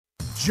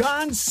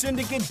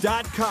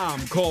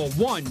johnsyndicate.com. Call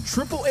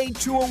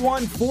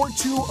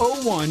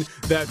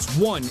 1-888-201-4201. That's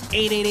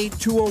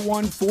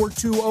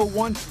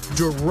 1-888-201-4201.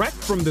 Direct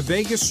from the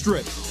Vegas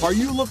Strip. Are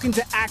you looking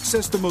to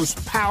access the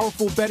most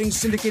powerful betting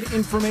syndicate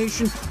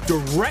information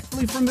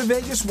directly from the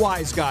Vegas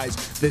Wise Guys?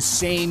 The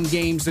same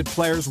games that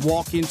players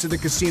walk into the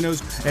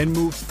casinos and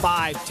move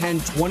 5, 10,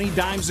 20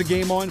 dimes a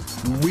game on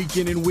week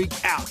in and week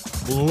out.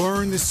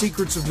 Learn the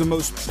secrets of the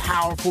most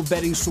powerful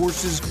betting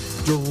sources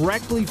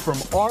directly from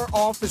our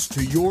office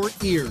to your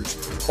ears.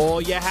 All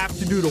you have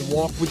to do to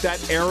walk with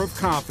that air of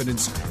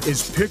confidence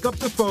is pick up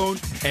the phone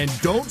and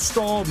don't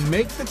stall.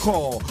 Make the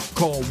call.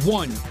 Call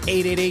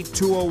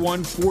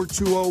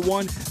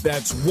 1-888-201-4201.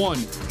 That's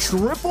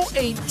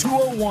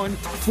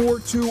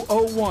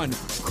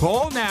 1-888-201-4201.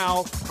 Call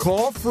now.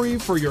 Call free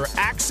for your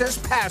access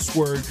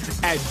password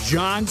at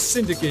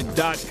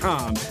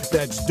johnsyndicate.com.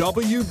 That's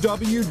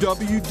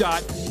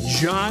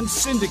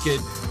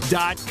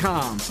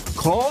www.johnsyndicate.com.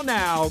 Call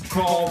now.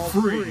 Call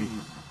free.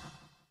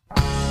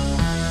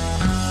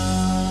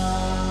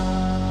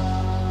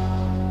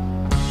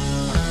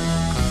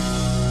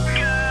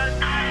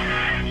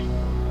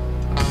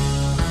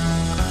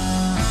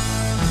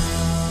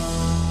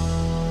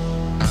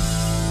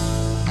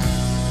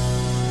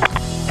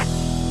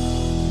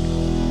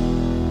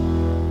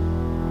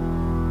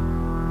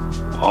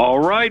 All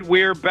right,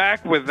 we're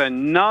back with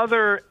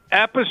another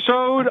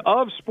episode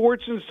of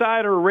Sports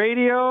Insider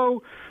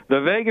Radio,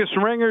 the Vegas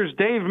Ringers,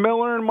 Dave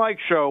Miller and Mike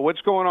Show.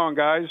 What's going on,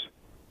 guys?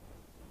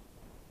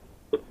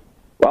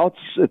 Well,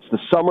 it's the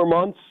summer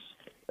months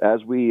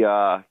as we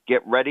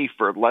get ready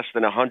for less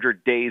than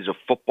 100 days of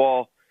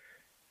football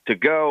to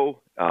go.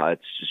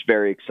 It's just a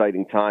very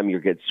exciting time.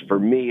 For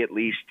me, at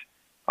least,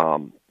 I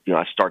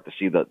start to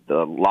see the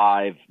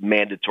live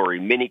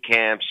mandatory mini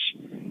camps.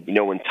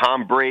 When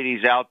Tom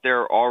Brady's out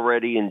there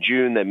already in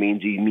June, that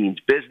means he means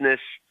business.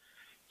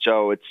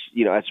 So it's,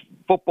 as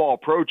football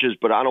approaches,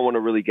 but I don't want to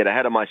really get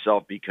ahead of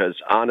myself because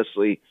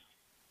honestly,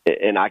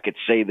 and I could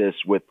say this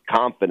with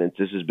confidence,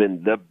 this has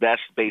been the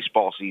best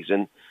baseball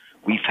season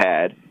we've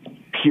had,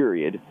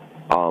 period,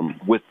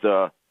 with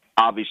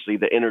obviously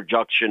the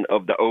introduction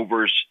of the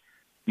overs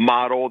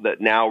model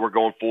that now we're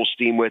going full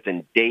steam with,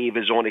 and Dave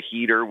is on a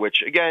heater,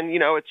 which again,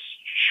 it's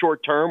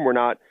short term. We're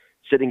not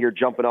sitting here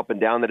jumping up and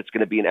down that it's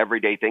going to be an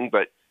everyday thing,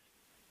 but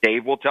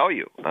Dave will tell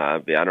you. I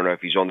don't know if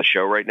he's on the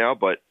show right now,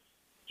 but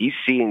he's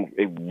seeing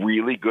a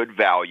really good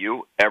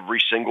value every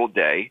single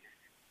day,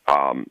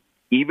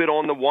 even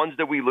on the ones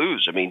that we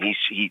lose. I mean,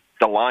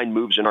 the line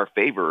moves in our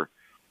favor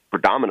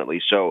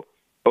predominantly. So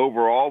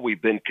overall,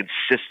 we've been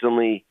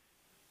consistently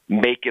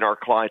making our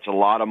clients a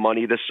lot of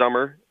money this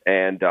summer,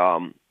 and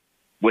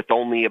with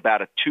only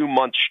about a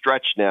 2-month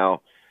stretch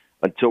now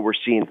until we're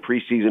seeing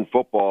preseason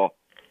football,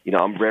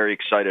 I'm very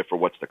excited for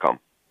what's to come.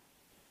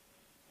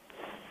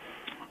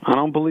 I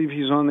don't believe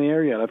he's on the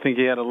air yet. I think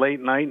he had a late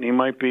night, and he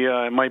might be.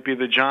 It might be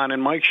the John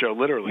and Mike Show,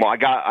 literally. Well, I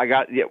got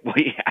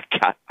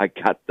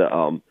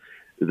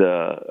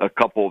a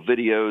couple of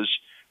videos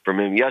from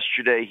him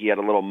yesterday. He had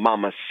a little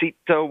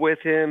mamacita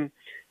with him,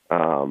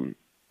 But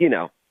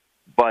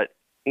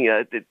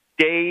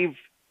Dave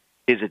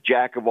is a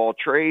jack of all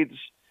trades.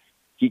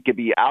 He could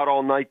be out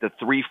all night to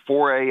 3,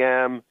 4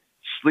 a.m.,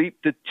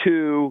 sleep to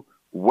 2,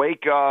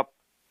 wake up,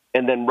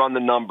 and then run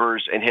the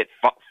numbers and hit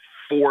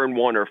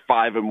 4-1 or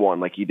 5-1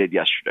 like he did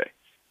yesterday,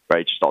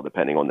 right? Just all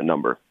depending on the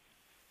number.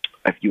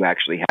 If you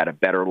actually had a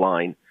better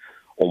line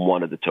on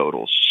one of the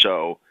totals.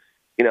 So,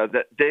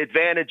 the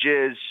advantage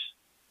is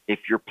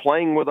if you're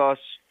playing with us,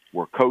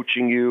 we're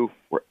coaching you,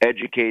 we're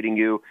educating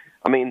you.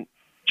 I mean,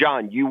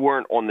 John, you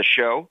weren't on the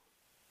show,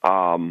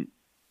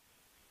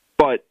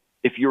 but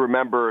if you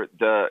remember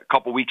a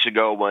couple weeks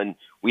ago when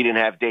we didn't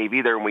have Dave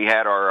either, and we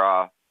had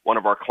our one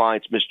of our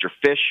clients, Mr.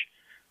 Fish,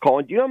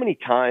 calling. Do you know how many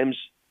times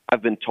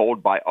I've been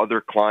told by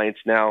other clients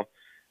now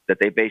that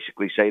they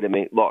basically say to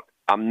me, look,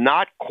 I'm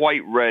not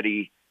quite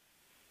ready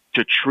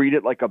to treat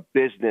it like a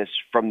business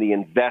from the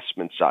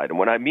investment side. And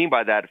what I mean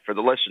by that, for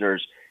the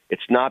listeners,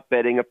 it's not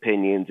betting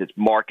opinions. It's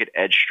market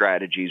edge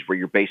strategies where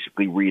you're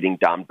basically reading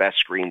Don Best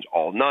screens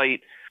all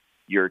night.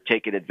 You're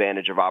taking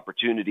advantage of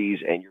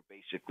opportunities, and you're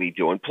basically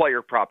doing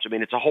player props. I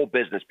mean, it's a whole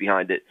business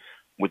behind it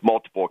with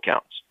multiple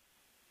accounts.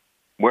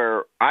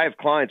 Where I have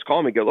clients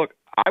call me and go, look,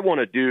 I want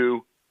to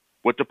do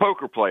what the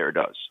poker player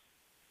does.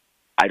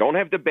 I don't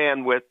have the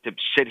bandwidth to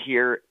sit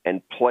here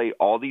and play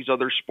all these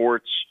other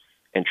sports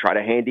and try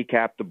to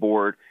handicap the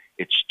board.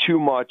 It's too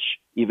much,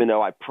 even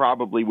though I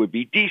probably would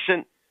be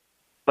decent.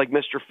 Like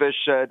Mr. Fish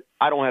said,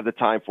 I don't have the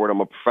time for it.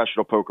 I'm a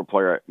professional poker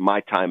player. My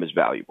time is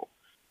valuable.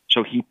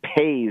 So he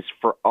pays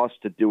for us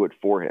to do it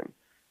for him.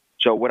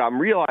 So what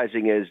I'm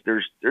realizing is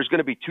there's going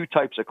to be two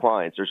types of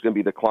clients. There's going to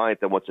be the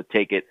client that wants to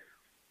take it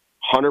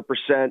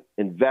 100%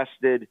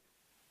 invested,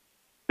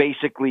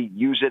 basically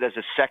use it as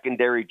a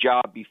secondary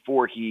job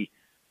before he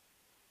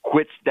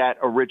quits that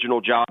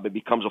original job and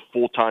becomes a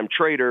full-time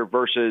trader,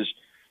 versus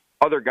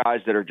other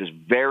guys that are just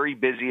very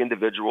busy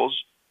individuals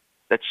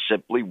that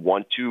simply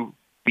want to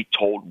be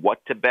told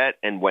what to bet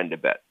and when to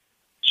bet.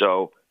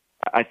 So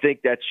I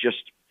think that's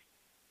just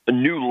a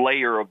new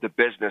layer of the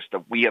business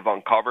that we have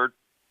uncovered.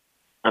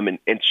 I mean,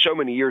 in so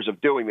many years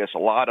of doing this, a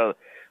lot of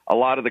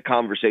the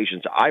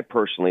conversations I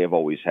personally have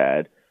always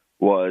had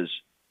was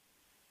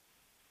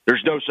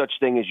there's no such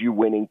thing as you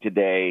winning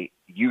today,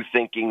 you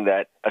thinking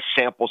that a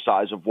sample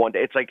size of one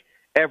day. It's like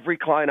every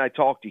client I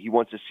talk to, he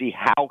wants to see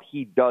how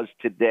he does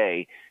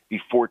today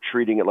before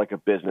treating it like a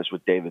business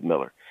with David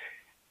Miller.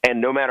 And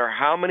no matter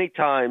how many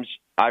times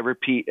I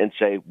repeat and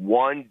say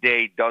one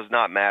day does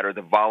not matter,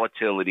 the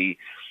volatility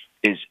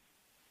is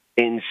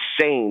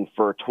insane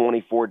for a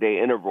 24-day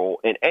interval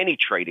in any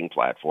trading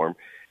platform,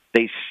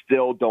 they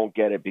still don't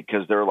get it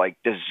because they're like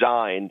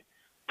designed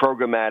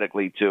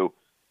programmatically to,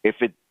 if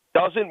it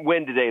doesn't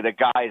win today, the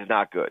guy is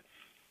not good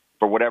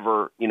for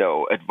whatever,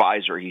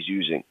 advisor he's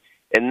using.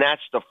 And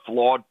that's the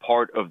flawed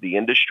part of the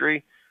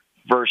industry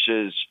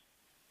versus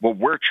what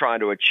we're trying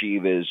to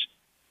achieve is,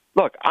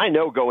 look, I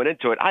know going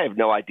into it, I have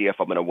no idea if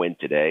I'm going to win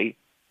today.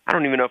 I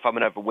don't even know if I'm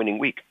going to have a winning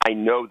week. I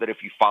know that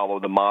if you follow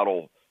the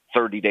model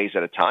 30 days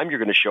at a time, you're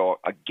going to show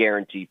a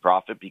guaranteed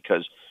profit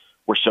because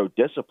we're so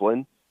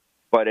disciplined.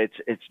 But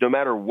it's no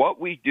matter what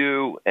we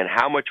do and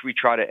how much we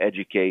try to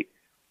educate,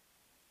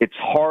 it's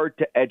hard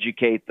to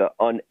educate the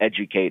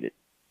uneducated.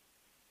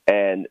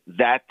 And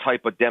that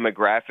type of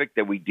demographic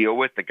that we deal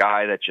with, the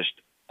guy that just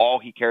all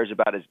he cares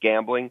about is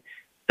gambling,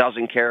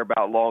 doesn't care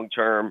about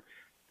long-term,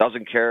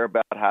 doesn't care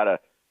about how to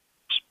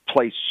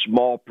play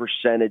small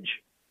percentage,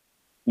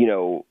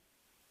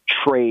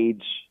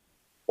 trades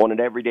on an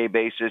everyday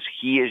basis.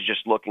 He is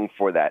just looking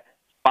for that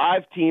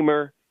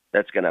 5-teamer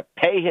that's going to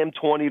pay him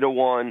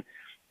 20-1.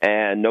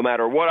 And no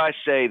matter what I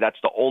say, that's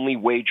the only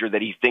wager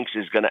that he thinks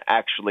is going to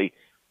actually,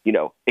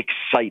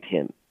 excite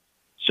him.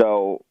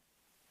 So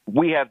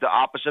we have the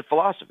opposite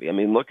philosophy. I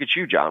mean, look at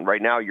you, John.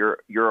 Right now, you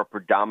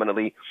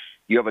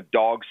have a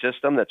dog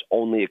system that's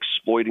only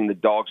exploiting the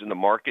dogs in the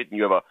market, and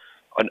you have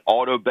an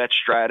auto bet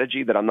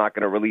strategy that I'm not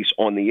going to release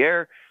on the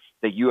air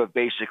that you have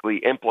basically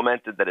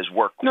implemented that has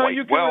worked quite well. No,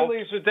 you can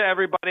release it to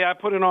everybody. I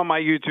put it on my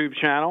YouTube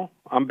channel.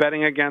 I'm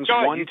betting against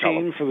one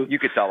team. You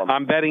could tell them.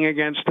 I'm betting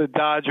against the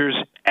Dodgers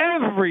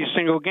every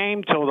single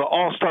game till the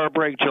All-Star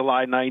break,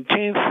 July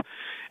 19th.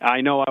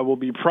 I know I will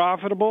be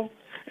profitable.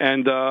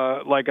 And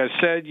like I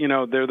said,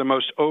 they're the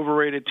most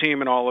overrated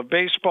team in all of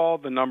baseball.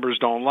 The numbers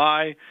don't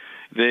lie.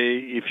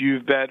 If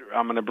you've bet,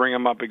 I'm going to bring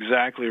them up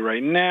exactly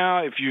right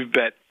now. If you've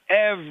bet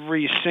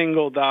every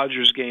single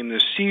Dodgers game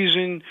this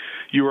season,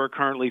 you are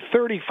currently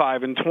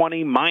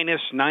 35-20,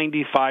 minus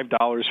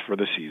 $95 for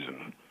the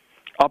season,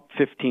 up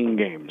 15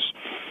 games.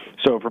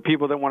 So for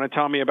people that want to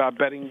tell me about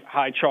betting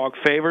high chalk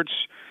favorites,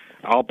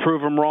 I'll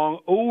prove them wrong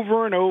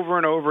over and over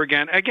and over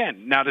again.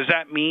 Now, does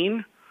that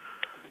mean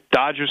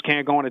Dodgers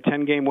can't go on a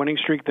 10-game winning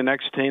streak the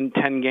next 10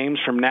 games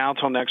from now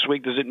till next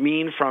week? Does it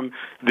mean from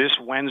this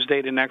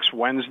Wednesday to next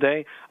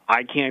Wednesday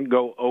I can't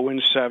go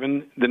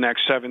 0-7 the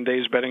next 7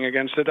 days betting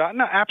against the Dodgers?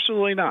 No,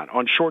 absolutely not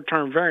on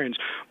short-term variance.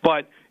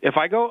 But if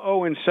I go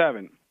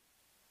 0-7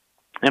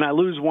 and I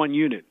lose 1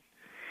 unit,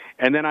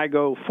 and then I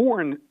go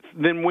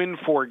then win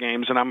 4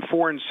 games, and I'm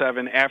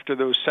 4-7 after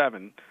those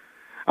 7,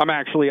 I'm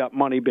actually up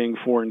money being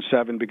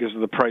 4-7 because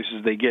of the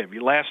prices they give.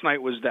 Last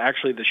night was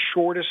actually the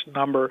shortest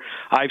number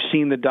I've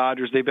seen the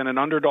Dodgers. They've been an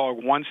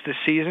underdog once this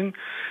season.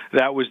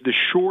 That was the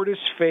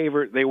shortest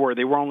favorite they were.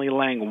 They were only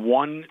laying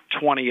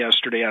 120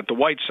 yesterday at the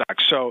White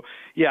Sox. So,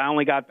 I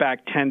only got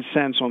back 10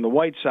 cents on the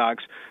White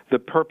Sox. The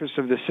purpose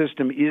of the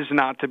system is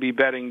not to be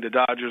betting the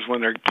Dodgers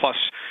when they're plus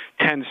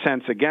 10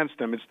 cents against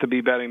them. It's to be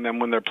betting them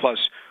when they're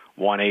plus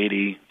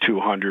 180,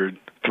 200,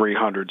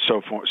 300,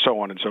 so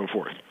on and so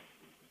forth.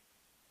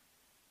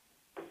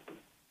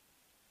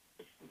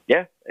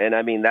 Yeah, and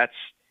I mean, that's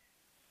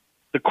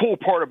the cool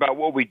part about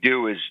what we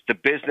do is the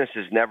business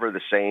is never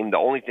the same. The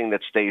only thing that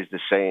stays the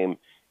same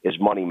is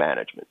money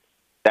management.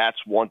 That's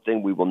one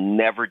thing we will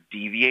never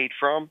deviate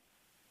from.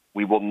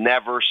 We will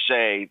never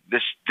say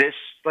this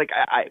like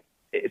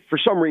for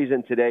some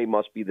reason today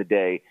must be the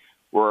day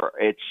where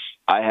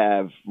I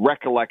have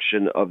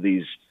recollection of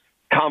these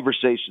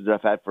conversations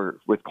I've had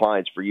with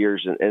clients for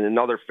years. And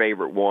another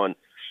favorite one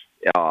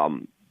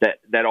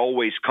that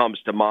always comes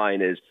to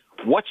mind is,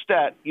 what's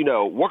that,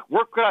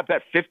 what could I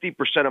bet 50%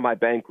 of my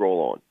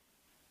bankroll on? Is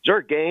there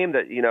a game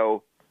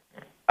that,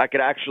 I could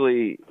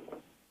actually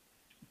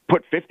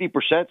put 50%,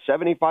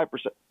 75%?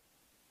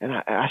 And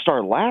I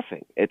started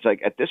laughing. It's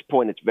like, at this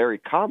point, it's very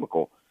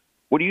comical.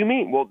 What do you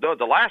mean? Well,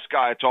 the last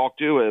guy I talked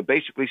to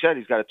basically said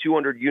he's got a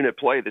 200-unit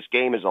play. This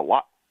game is a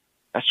lot.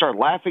 I started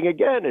laughing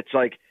again. It's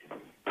like,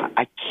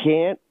 I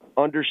can't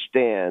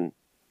understand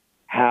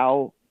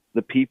how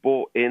the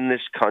people in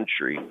this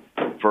country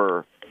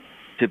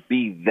to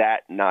be that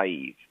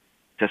naive,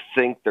 to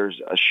think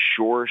there's a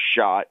sure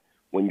shot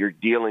when you're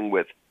dealing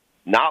with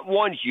not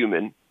one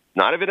human,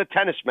 not even a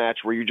tennis match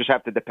where you just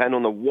have to depend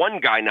on the one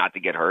guy not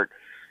to get hurt.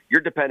 You're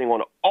depending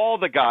on all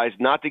the guys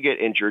not to get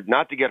injured,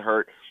 not to get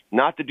hurt,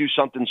 not to do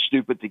something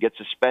stupid to get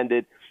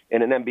suspended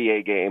in an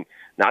NBA game,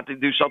 not to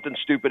do something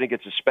stupid and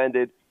get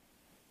suspended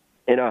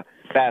in a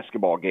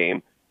basketball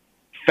game,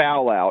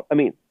 foul out. I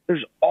mean,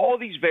 there's all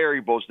these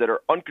variables that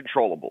are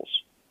uncontrollables.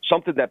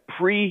 something that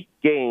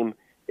pre-game,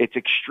 it's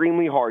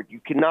extremely hard. You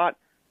cannot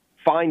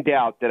find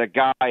out that a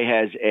guy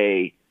has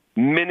a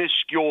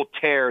minuscule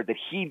tear that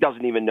he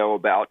doesn't even know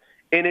about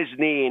in his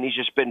knee, and he's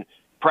just been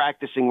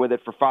practicing with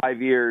it for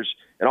 5 years,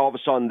 and all of a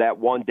sudden that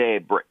one day,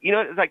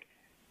 it's like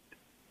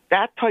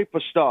that type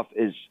of stuff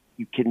is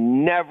you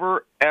can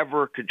never,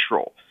 ever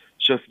control.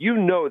 So if you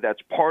know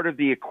that's part of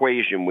the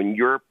equation when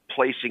you're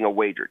placing a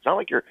wager, it's not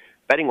like you're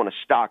betting on a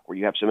stock where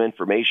you have some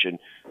information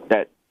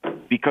that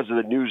because of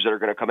the news that are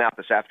going to come out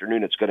this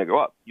afternoon, it's going to go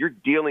up. You're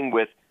dealing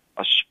with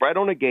a spread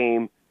on a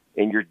game,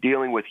 and you're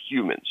dealing with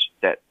humans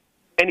that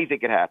anything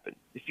could happen.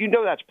 If you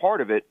know that's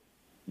part of it,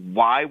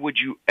 why would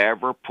you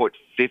ever put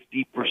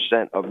 50%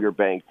 of your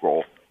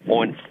bankroll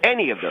on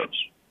any of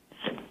those?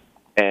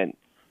 And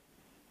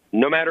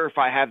no matter if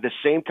I have the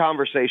same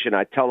conversation,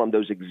 I tell them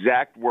those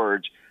exact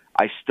words,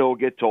 I still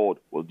get told,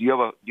 well, do you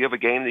have a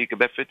game that you can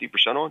bet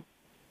 50% on?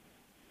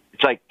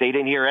 It's like they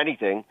didn't hear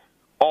anything.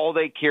 All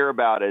they care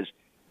about is,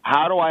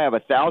 how do I have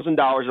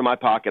 $1,000 in my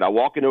pocket? I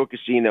walk into a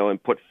casino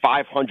and put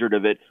 500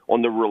 of it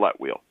on the roulette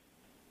wheel.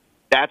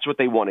 That's what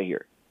they want to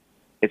hear.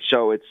 It's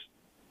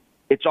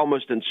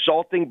almost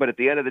insulting, but at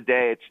the end of the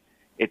day,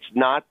 it's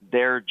not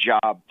their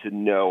job to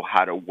know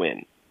how to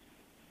win.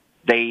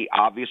 They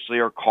obviously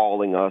are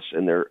calling us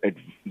and they're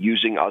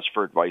using us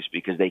for advice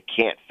because they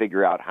can't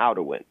figure out how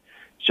to win.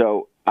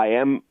 So I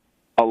am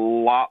a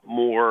lot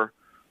more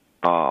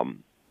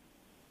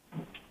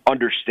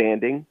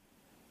understanding.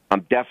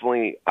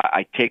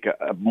 I take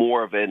a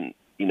more of a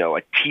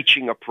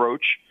teaching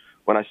approach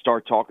when I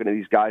start talking to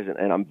these guys,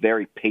 and I'm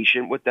very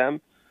patient with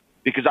them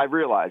because I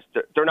realize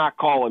they're not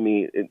calling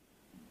me.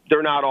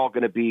 They're not all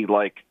going to be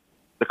like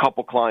the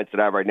couple clients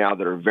that I have right now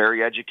that are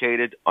very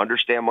educated,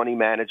 understand money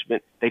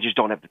management. They just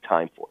don't have the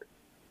time for it.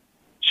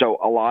 So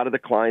a lot of the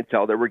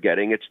clientele that we're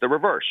getting, it's the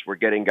reverse. We're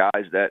getting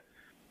guys that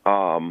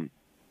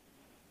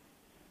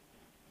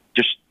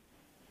just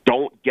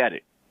don't get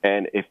it.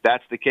 And if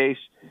that's the case,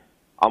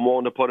 I'm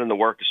willing to put in the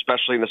work,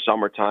 especially in the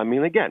summertime. I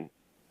mean, again,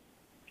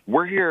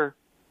 we're here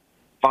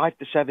 5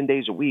 to 7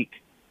 days a week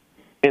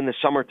in the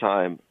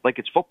summertime like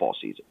it's football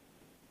season.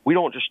 We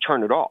don't just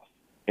turn it off.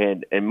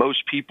 And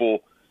most people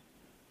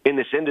in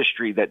this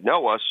industry that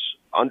know us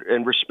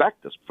and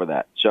respect us for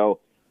that. So,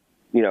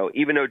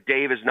 even though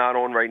Dave is not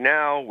on right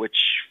now, which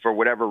for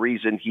whatever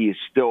reason he is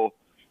still,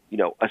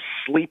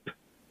 asleep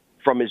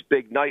from his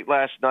big night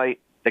last night,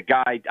 the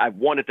guy I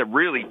wanted him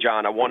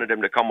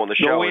to come on the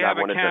show. No,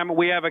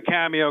 we have a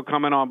cameo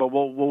coming on, but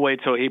we'll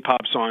wait till he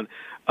pops on.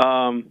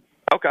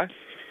 Okay.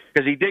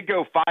 Because he did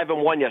go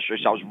 5-1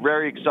 yesterday, so I was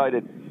very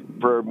excited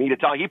for me to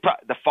tell him.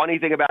 The funny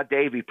thing about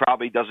Dave, he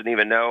probably doesn't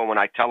even know. When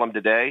I tell him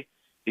today,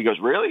 he goes,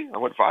 "Really? I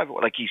went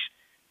 5-1." Like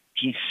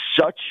he's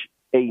such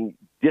a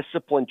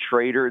disciplined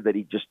trader that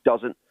he just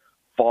doesn't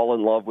fall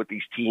in love with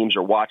these teams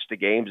or watch the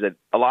games. That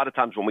a lot of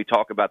times when we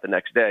talk about the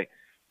next day,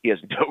 he has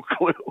no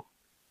clue.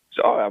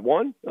 So I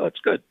won. Oh, that's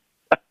good.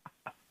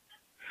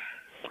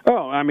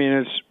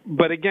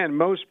 But again,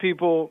 most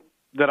people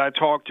that I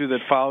talk to that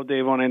follow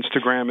Dave on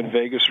Instagram and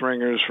Vegas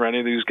Ringers, for any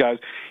of these guys,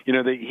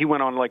 he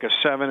went on like a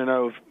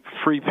 7-0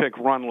 free pick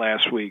run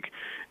last week,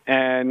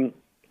 and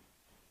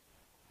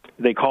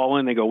they call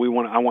in, they go,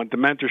 I want the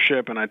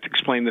mentorship, and I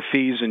explain the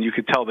fees, and you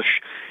could tell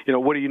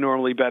what do you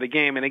normally bet a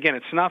game? And again,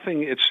 it's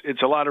nothing.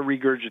 It's a lot of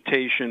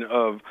regurgitation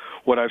of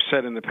what I've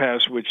said in the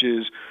past, which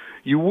is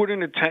you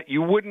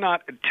would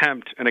not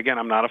attempt, and again,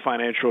 I'm not a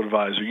financial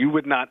advisor, you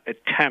would not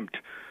attempt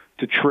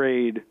to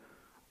trade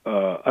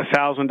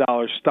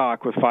 $1,000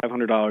 stock with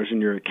 $500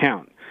 in your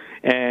account.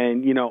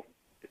 And,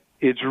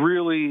 it's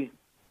really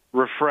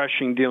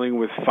refreshing dealing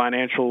with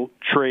financial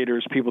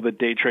traders, people that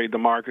day trade the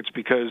markets,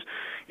 because,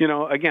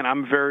 again,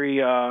 I'm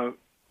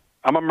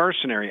a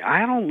mercenary.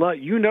 I don't love,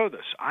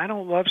 this. I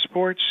don't love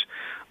sports.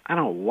 I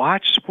don't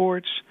watch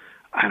sports.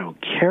 I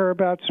don't care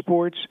about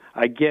sports.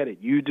 I get it.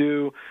 You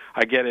do.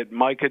 I get it.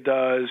 Micah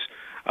does.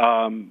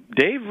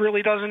 Dave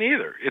really doesn't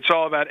either. It's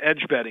all about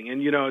edge betting.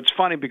 And, it's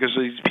funny because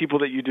these people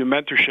that you do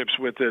mentorships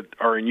with that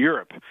are in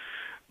Europe,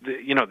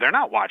 they're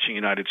not watching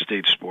United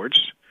States sports.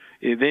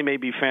 They may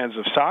be fans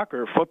of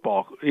soccer or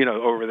football,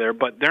 over there,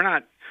 but they're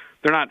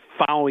not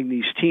following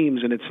these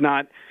teams. And it's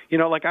not,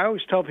 like I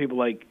always tell people,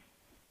 like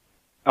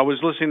I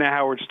was listening to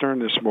Howard Stern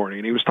this morning,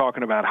 and he was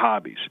talking about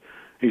hobbies.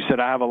 He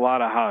said, I have a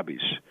lot of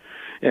hobbies.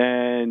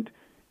 And,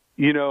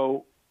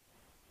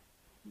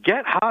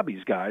 get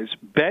hobbies, guys.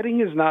 Betting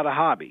is not a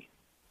hobby.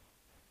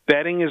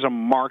 Betting is a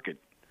market.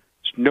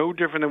 It's no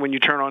different than when you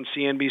turn on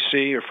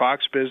CNBC or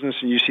Fox Business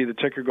and you see the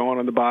ticker going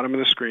on the bottom of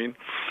the screen.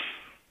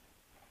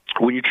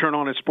 When you turn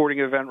on a sporting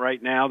event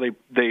right now,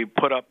 they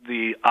put up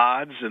the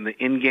odds and the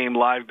in-game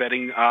live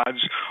betting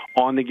odds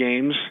on the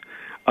games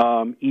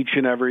each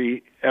and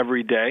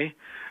every day.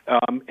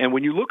 And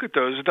when you look at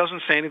those, it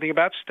doesn't say anything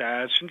about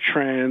stats and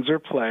trends or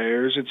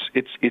players.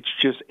 It's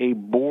just a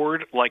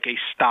board like a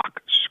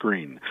stock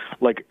screen,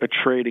 like a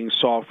trading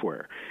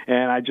software.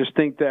 And I just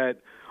think that,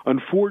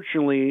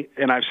 unfortunately,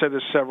 and I've said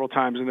this several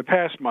times in the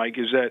past, Mike,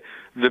 is that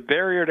the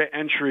barrier to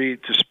entry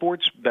to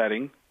sports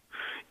betting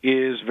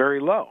is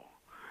very low.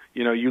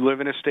 You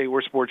live in a state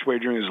where sports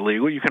wagering is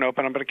legal, you can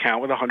open up an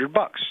account with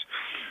 $100.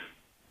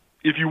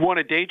 If you want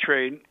to day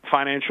trade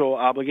financial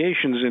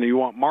obligations and you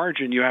want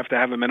margin, you have to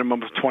have a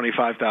minimum of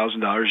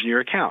 $25,000 in your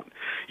account.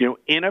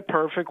 In a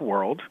perfect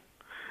world,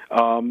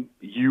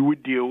 you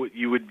would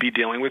be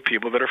dealing with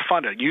people that are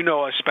funded.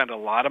 I spend a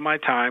lot of my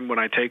time when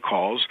I take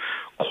calls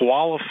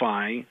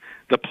qualifying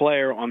the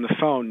player on the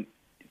phone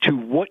to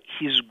what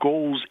his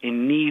goals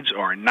and needs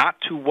are, not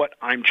to what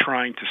I'm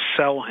trying to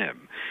sell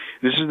him.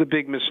 This is the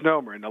big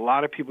misnomer, and a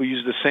lot of people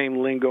use the same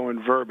lingo and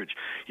verbiage.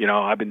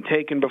 I've been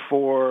taken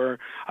before,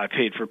 I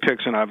paid for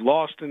picks and I've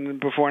lost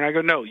before, and I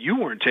go, no, you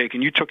weren't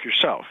taken, you took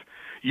yourself.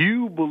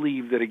 You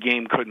believed that a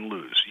game couldn't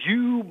lose.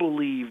 You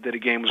believed that a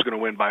game was going to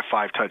win by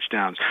 5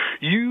 touchdowns.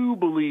 You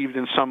believed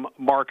in some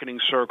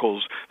marketing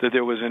circles that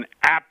there was an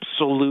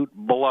absolute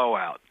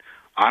blowout.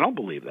 I don't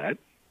believe that.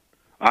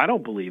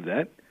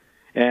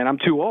 And I'm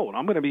too old.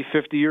 I'm going to be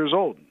 50 years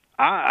old.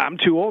 I'm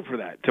too old for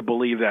that, to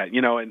believe that.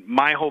 And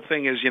my whole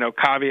thing is,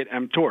 caveat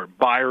emptor,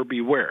 buyer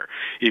beware.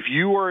 If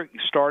you are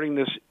starting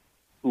this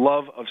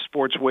love of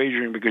sports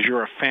wagering because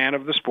you're a fan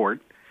of the sport,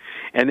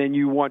 and then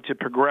you want to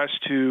progress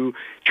to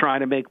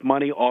trying to make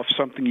money off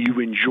something you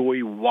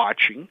enjoy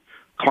watching,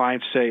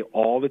 clients say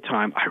all the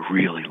time, I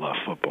really love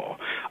football.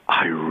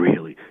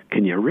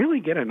 Can you really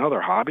get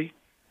another hobby?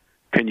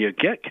 Can you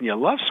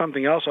love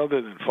something else other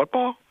than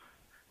football?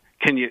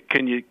 Can you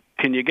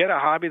get a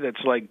hobby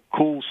that's like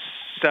cool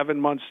 7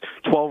 months,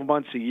 12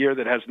 months a year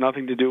that has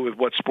nothing to do with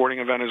what sporting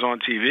event is on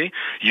TV?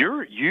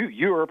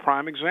 You're a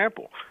prime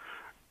example.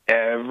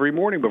 Every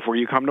morning before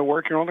you come to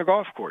work, you're on the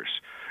golf course.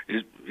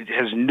 It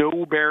has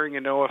no bearing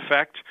and no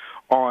effect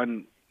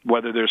on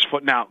whether there's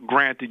foot. Now,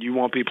 granted, you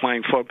won't be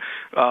playing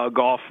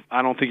golf.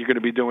 I don't think you're going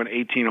to be doing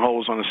 18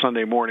 holes on a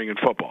Sunday morning in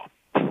football.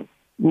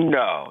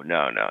 No.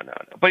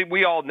 But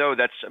we all know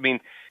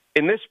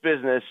in this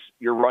business,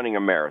 you're running a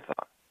marathon.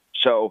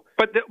 So,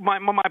 but my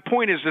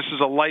point is, this is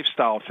a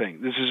lifestyle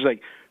thing. This is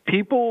like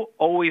people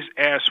always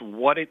ask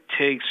what it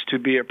takes to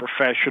be a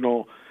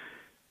professional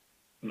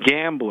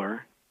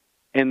gambler,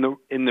 and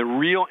the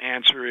real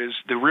answer is,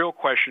 the real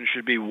question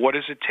should be, what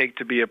does it take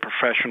to be a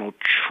professional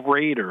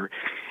trader?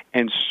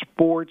 And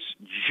sports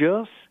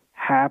just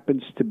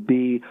happens to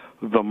be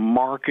the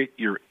market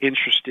you're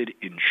interested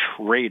in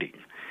trading.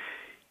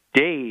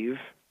 Dave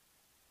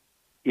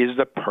is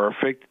the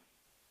perfect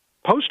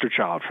poster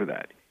child for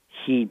that.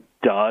 He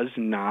does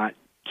not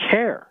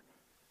care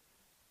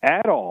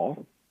at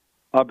all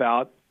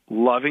about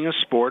loving a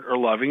sport or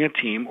loving a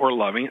team or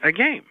loving a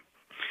game.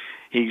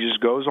 He just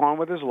goes on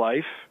with his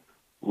life,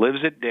 lives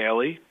it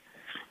daily,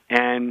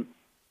 and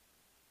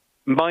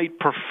might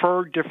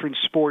prefer different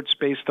sports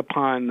based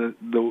upon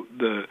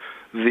the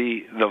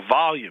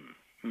volume.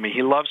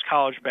 He loves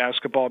college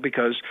basketball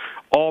because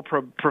all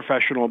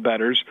professional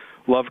bettors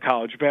love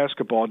college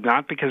basketball,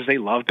 not because they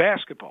love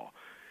basketball.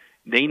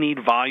 They need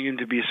volume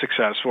to be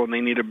successful, and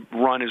they need to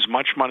run as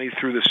much money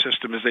through the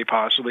system as they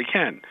possibly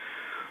can.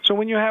 So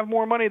when you have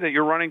more money that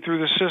you're running through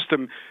the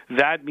system,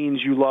 that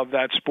means you love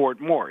that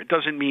sport more. It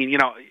doesn't mean,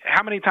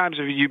 how many times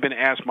have you been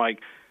asked, Mike,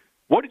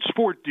 what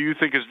sport do you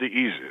think is the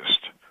easiest?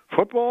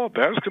 Football,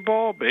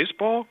 basketball,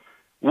 baseball?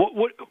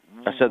 What?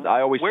 I said,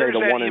 I always say the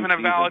one in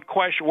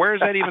season. Where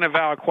is that even a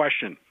valid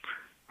question?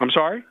 I'm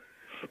sorry?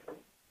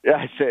 Yeah,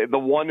 I say the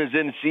one is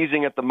in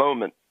season at the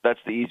moment. That's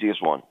the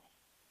easiest one.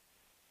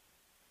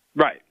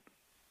 Right.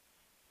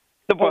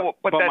 But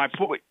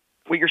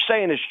what you're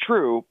saying is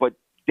true, but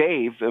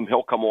Dave, and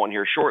he'll come on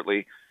here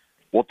shortly,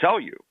 will tell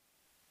you,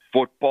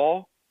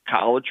 football,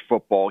 college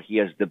football, he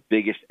has the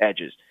biggest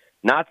edges.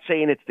 Not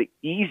saying it's the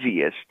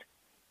easiest,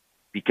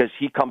 because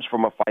he comes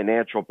from a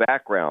financial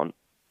background.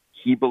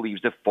 He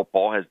believes that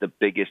football has the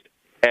biggest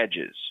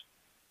edges.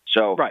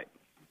 So right.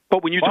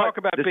 But when you talk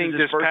about being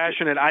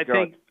dispassionate, I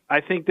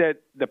think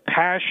that the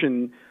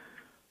passion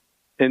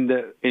and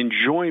the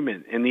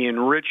enjoyment and the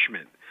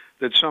enrichment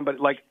that somebody,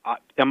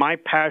 am I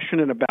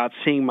passionate about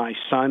seeing my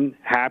son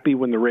happy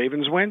when the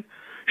Ravens win?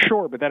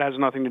 Sure, but that has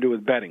nothing to do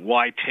with betting. Will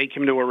I take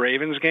him to a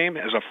Ravens game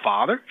as a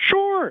father?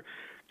 Sure.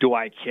 Do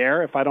I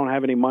care if I don't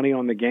have any money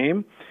on the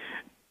game?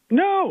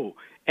 No.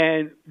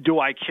 And do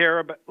I care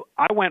about?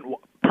 I went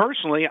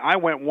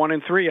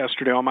 1-3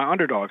 yesterday on my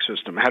underdog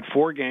system. I had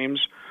 4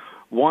 games,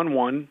 won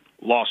 1,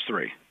 lost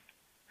 3.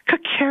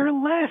 Could care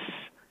less.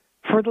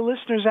 For the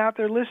listeners out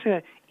there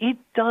listening, it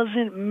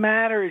doesn't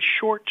matter. It's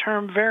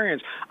short-term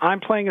variance. I'm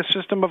playing a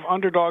system of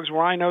underdogs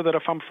where I know that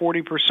if I'm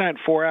 40%,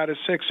 4 out of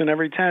 6 in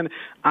every 10,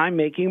 I'm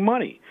making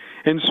money.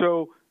 And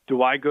so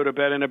do I go to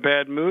bed in a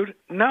bad mood?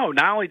 No.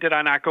 Not only did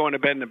I not go into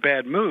bed in a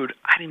bad mood,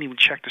 I didn't even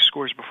check the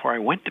scores before I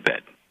went to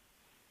bed.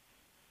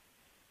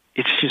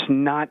 It's just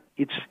not –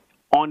 it's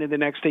on to the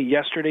next day.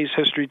 Yesterday's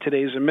history,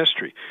 today's a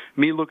mystery.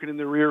 Me looking in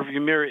the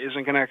rearview mirror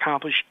isn't going to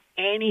accomplish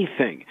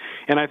anything.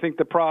 And I think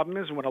the problem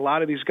is when a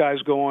lot of these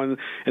guys go on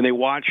and they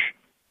watch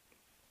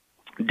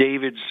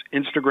David's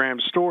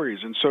Instagram stories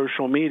and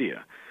social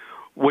media,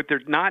 what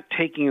they're not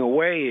taking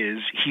away is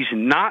he's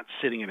not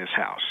sitting in his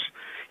house.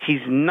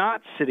 He's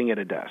not sitting at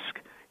a desk.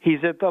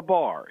 He's at the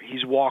bar.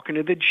 He's walking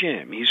to the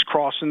gym. He's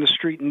crossing the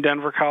street in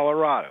Denver,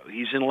 Colorado.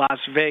 He's in Las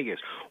Vegas,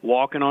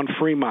 walking on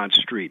Fremont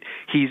Street.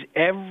 He's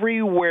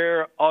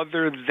everywhere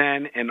other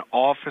than an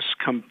office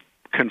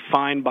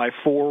confined by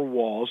four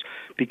walls,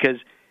 because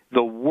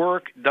the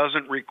work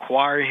doesn't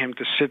require him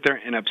to sit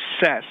there and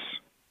obsess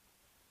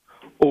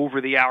over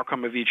the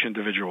outcome of each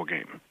individual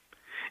game.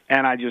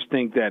 And I just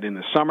think that in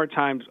the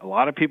summertime, a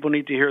lot of people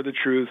need to hear the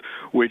truth,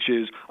 which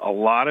is a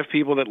lot of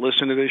people that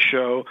listen to this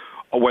show,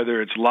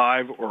 whether it's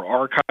live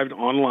or archived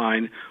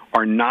online,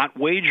 are not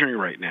wagering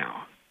right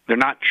now. They're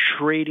not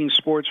trading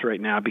sports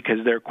right now because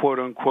they're,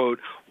 quote-unquote,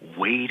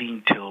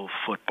 waiting till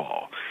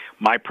football.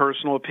 My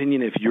personal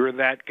opinion, if you're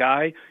that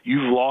guy,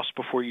 you've lost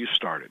before you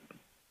started.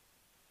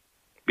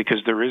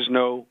 Because there is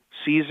no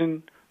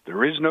season,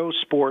 there is no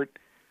sport.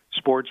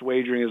 Sports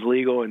wagering is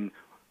legal in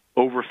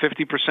over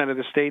 50% of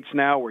the states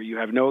now, where you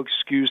have no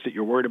excuse that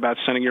you're worried about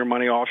sending your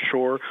money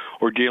offshore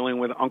or dealing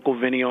with Uncle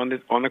Vinny on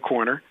the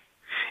corner.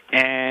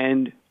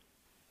 And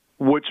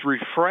what's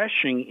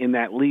refreshing in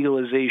that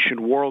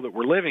legalization world that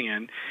we're living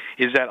in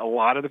is that a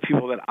lot of the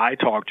people that I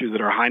talk to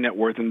that are high net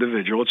worth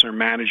individuals are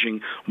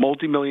managing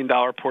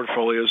multi-million-dollar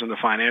portfolios in the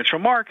financial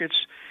markets,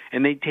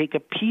 and they take a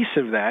piece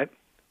of that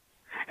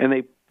and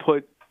they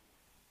put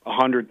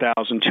 $100,000,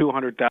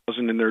 $200,000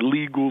 in their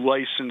legal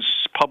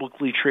licensed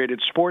publicly traded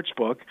sports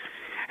book,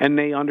 and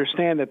they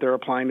understand that they're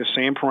applying the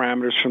same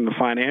parameters from the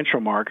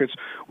financial markets,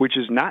 which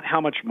is not how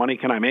much money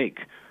can I make.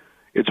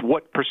 It's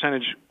what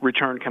percentage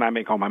return can I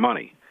make on my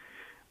money.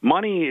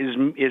 Money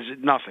is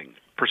nothing.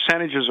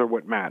 Percentages are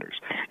what matters.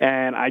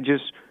 And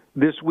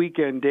this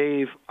weekend,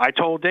 Dave, I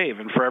told Dave,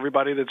 and for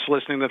everybody that's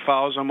listening that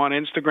follows him on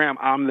Instagram,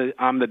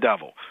 I'm the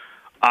devil.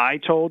 I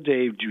told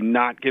Dave, do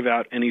not give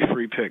out any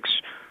free picks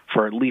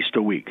for at least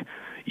a week.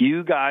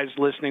 You guys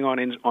listening on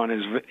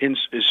his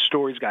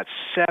stories got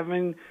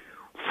 7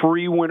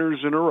 free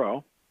winners in a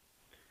row.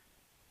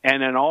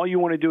 And then all you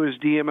want to do is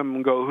DM him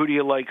and go, who do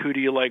you like,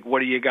 what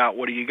do you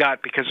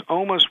got, Because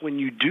almost when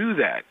you do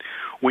that,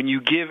 when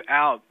you give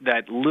out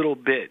that little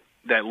bit,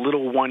 that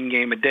little one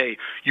game a day,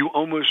 you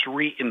almost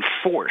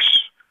reinforce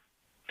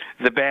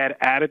the bad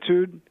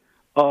attitude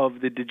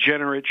of the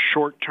degenerate,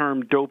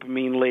 short-term,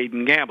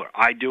 dopamine-laden gambler.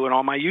 I do it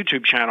on my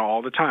YouTube channel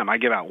all the time. I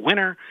give out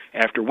winner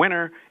after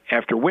winner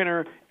after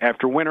winner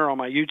after winner on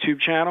my YouTube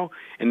channel.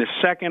 And the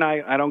second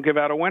I don't give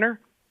out a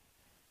winner,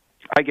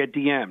 I get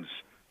DMs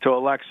to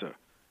Alexa.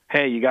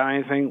 Hey, you got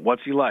anything?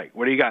 What's he like?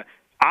 What do you got?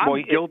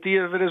 I'm guilty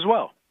of it as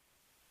well.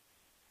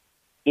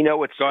 You know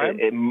what's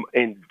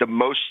and the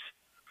most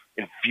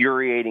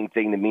infuriating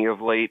thing to me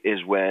of late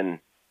is when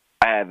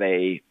I have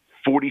a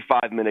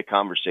 45-minute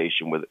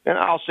conversation with, and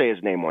I'll say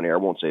his name on air. I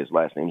won't say his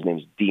last name. His name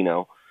is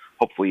Dino.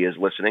 Hopefully he is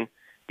listening.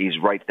 He's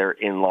right there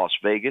in Las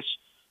Vegas.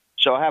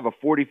 So I have a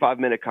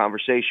 45-minute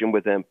conversation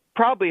with him.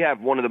 Probably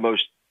have one of the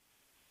most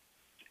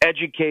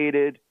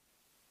educated,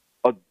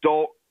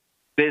 adult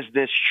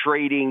business,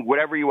 trading,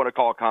 whatever you want to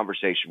call a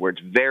conversation, where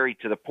it's very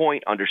to the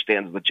point,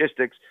 understands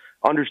logistics,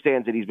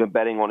 understands that he's been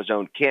betting on his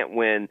own, can't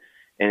win,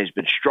 and has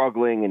been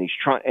struggling, and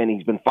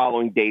he's been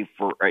following Dave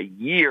for a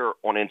year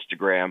on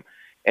Instagram,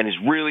 and is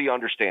really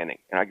understanding.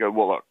 And I go,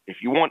 well, look, if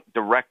you want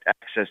direct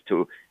access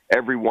to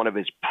every one of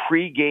his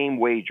pregame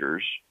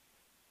wagers,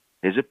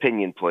 his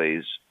opinion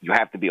plays, you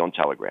have to be on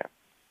Telegram.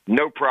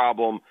 No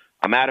problem.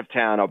 I'm out of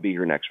town. I'll be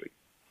here next week.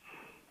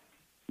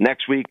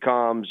 Next week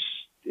comes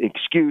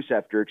excuse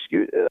after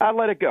excuse. I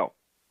let it go.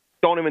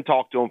 Don't even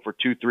talk to him for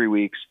 2-3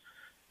 weeks.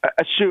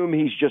 Assume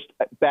he's just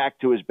back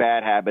to his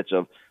bad habits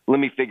of, let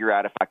me figure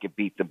out if I could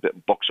beat the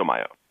books on my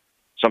own.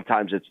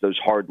 Sometimes it's those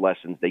hard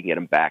lessons. They get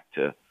him back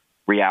to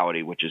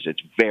reality, which is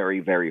it's very,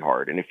 very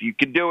hard. And if you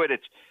can do it,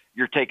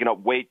 you're taking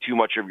up way too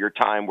much of your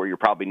time where you're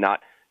probably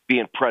not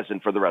being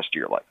present for the rest of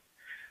your life.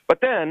 But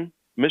then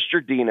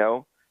Mr.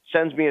 Dino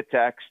sends me a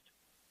text.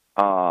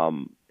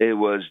 It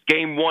was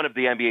game 1 of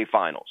the NBA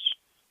Finals.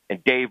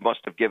 And Dave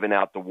must have given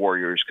out the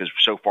Warriors because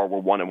so far we're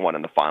 1-1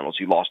 in the finals.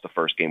 He lost the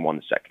first game, won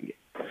the second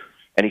game.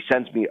 And he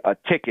sends me a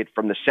ticket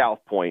from the South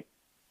Point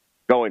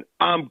going,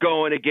 I'm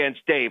going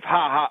against Dave.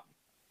 Ha ha.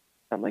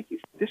 I'm like,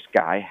 this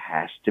guy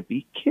has to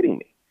be kidding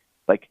me.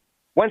 Like,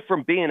 went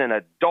from being an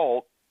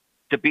adult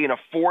to being a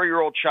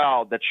 4-year-old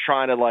child that's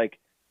trying to, like,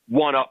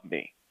 one-up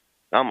me.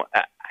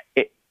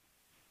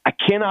 I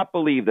cannot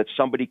believe that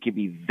somebody could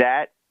be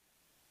that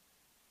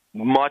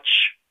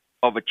much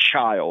of a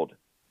child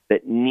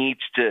that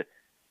needs to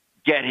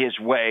get his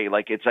way.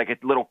 Like, it's like a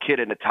little kid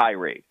in a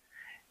tirade.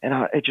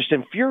 And it just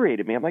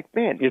infuriated me. I'm like,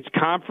 man. It's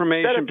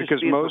confirmation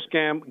because most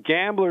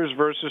gamblers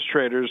versus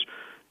traders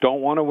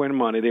don't want to win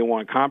money. They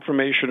want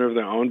confirmation of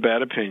their own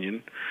bad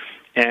opinion.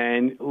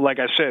 And like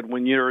I said,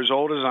 when you're as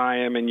old as I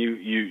am and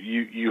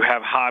you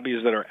have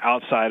hobbies that are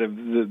outside of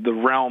the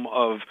realm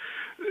of,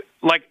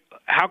 like,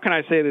 how can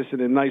I say this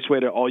in a nice way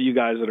to all you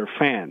guys that are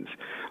fans?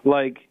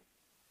 Like,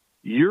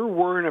 you're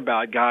worrying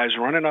about guys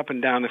running up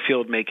and down the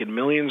field making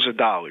millions of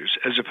dollars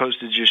as opposed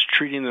to just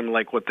treating them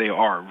like what they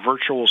are,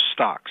 virtual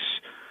stocks.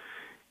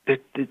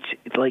 It's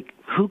like,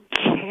 who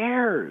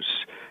cares?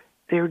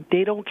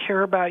 They don't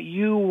care about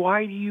you.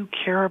 Why do you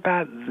care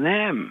about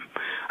them?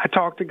 I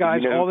talk to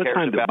guys all the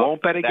time that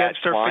won't bet against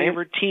their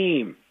favorite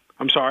team.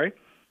 I'm sorry?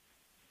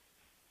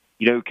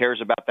 You know who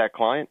cares about that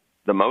client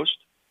the most?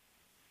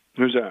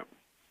 Who's that?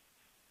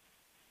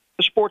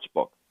 The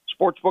sportsbook.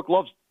 Sportsbook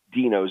loves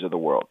Dinos of the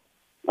world.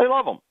 They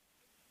love them.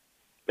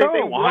 They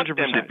want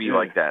them to be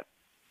like that.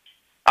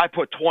 I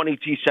put 20.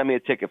 He sent me a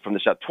ticket from the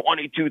South.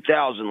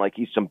 22,000, like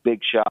he's some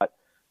big shot,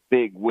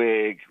 big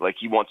wig, like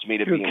he wants me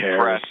to be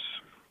impressed.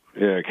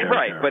 Yeah,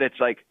 right. But it's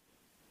like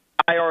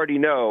I already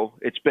know.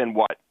 It's been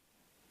what,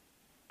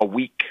 a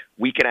week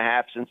and a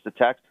half since the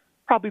text.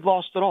 Probably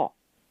lost it all.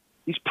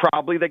 He's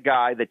probably the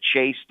guy that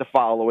chased the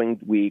following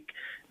week,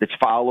 that's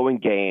following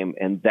game,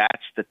 and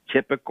that's the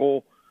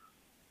typical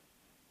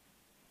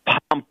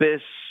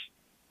pompous,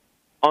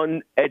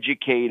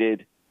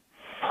 uneducated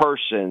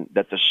person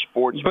that the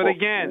sports. But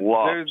again,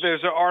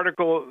 there's an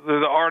article.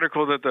 There's an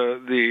article that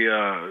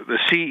the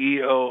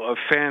CEO of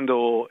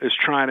FanDuel is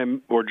trying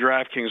to, or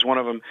DraftKings, one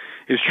of them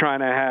is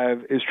trying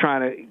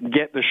to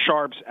get the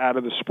sharps out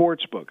of the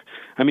sports book.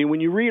 I mean,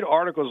 when you read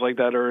articles like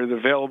that are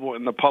available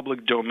in the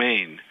public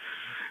domain,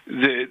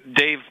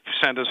 Dave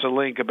sent us a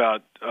link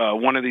about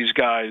one of these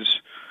guys.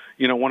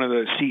 You know, one of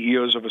the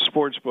CEOs of a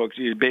sports book,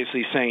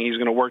 basically saying he's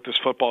going to work this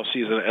football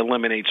season to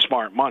eliminate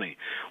smart money.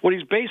 What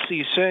he's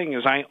basically saying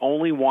is, I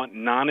only want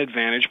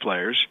non-advantage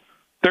players.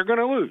 They're going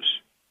to lose.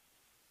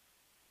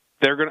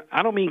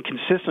 I don't mean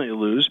consistently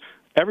lose.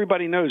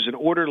 Everybody knows in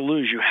order to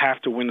lose, you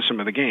have to win some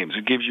of the games.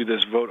 It gives you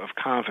this vote of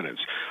confidence.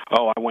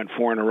 Oh, I went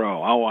 4 in a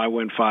row. Oh, I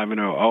went 5 in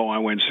a row. Oh, I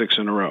went 6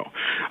 in a row.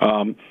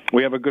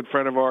 We have a good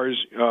friend of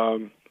ours.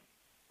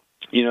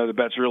 The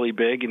bet's really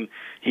big, and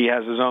he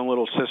has his own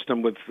little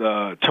system with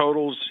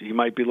totals. He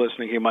might be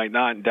listening, he might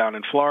not. Down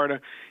in Florida,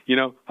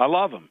 I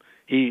love him.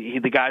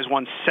 The guy's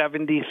won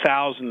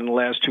 $70,000 in the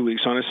last 2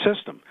 weeks on his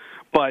system.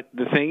 But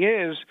the thing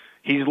is,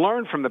 he's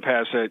learned from the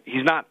past that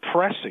he's not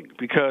pressing,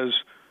 because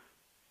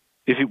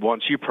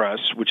once you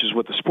press, which is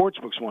what the sports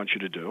books want you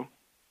to do,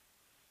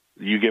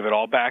 you give it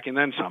all back and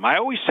then some. I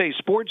always say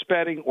sports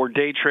betting or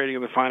day trading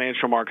in the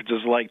financial markets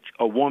is like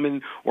a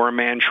woman or a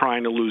man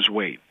trying to lose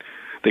weight.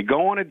 They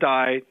go on a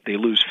diet, they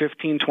lose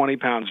 15, 20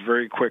 pounds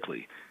very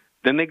quickly.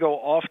 Then they go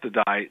off the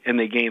diet, and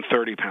they gain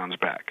 30 pounds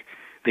back.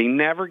 They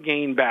never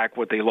gain back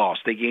what they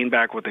lost. They gain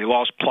back what they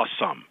lost plus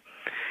some.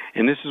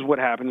 And this is what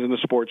happens in the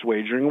sports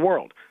wagering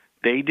world.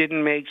 They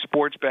didn't make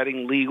sports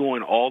betting legal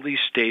in all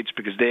these states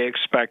because they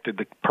expected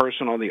the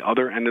person on the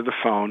other end of the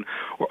phone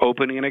or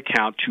opening an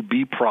account to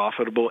be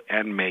profitable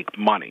and make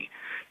money.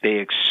 They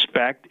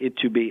expect it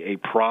to be a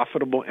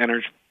profitable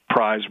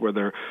enterprise where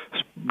they're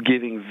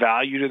giving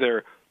value to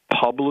their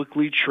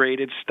publicly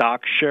traded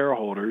stock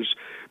shareholders,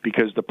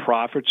 because the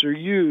profits are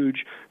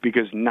huge,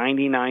 because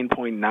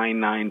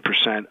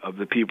 99.99% of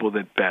the people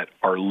that bet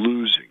are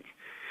losing.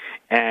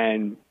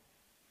 And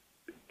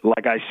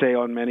like I say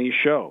on many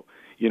shows,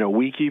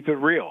 we keep it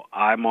real.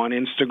 I'm on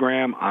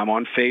Instagram. I'm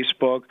on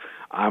Facebook.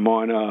 I'm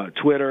on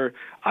Twitter.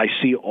 I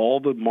see all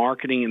the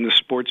marketing in the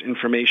sports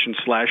information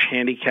 /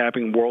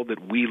 handicapping world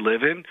that we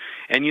live in.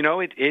 And,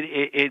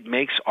 it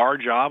makes our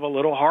job a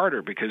little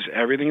harder, because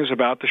everything is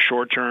about the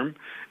short term.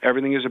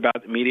 Everything is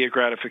about immediate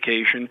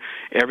gratification.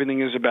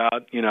 Everything is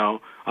about,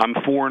 I'm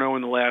 4-0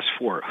 in the last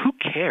 4. Who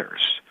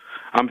cares?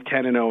 I'm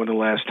 10-0 in the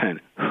last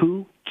 10.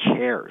 Who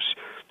cares?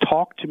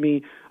 Talk to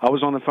me. I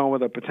was on the phone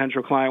with a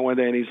potential client one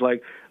day, and he's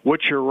like,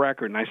 what's your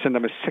record? And I sent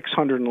him a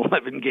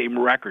 611-game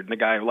record, and the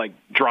guy,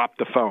 dropped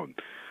the phone.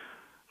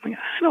 I'm like,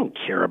 I don't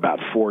care about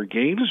 4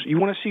 games. You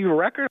want to see your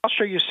record? I'll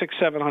show you 600,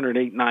 700,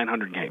 800,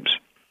 900 games.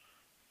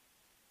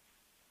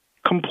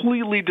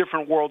 Completely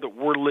different world that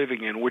we're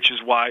living in, which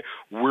is why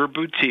we're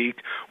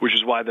boutique, which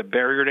is why the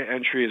barrier to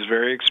entry is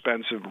very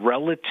expensive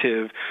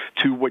relative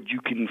to what you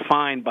can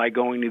find by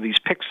going to these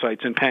pick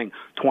sites and paying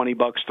 $20,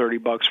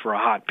 $30 for a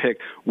hot pick.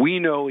 We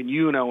know, and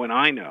you know, and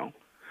I know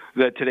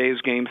that today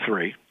is game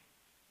 3.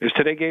 Is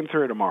today game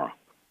 3 or tomorrow?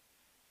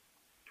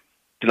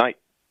 Tonight.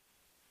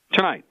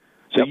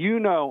 So you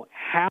know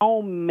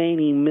how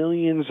many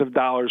millions of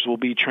dollars will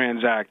be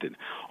transacted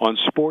on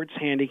sports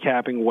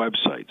handicapping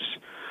websites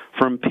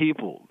from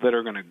people that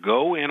are going to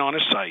go in on a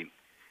site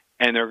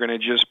and they're going to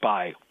just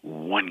buy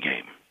one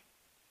game.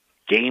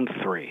 Game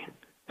 3.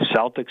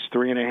 Celtics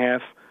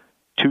 3.5,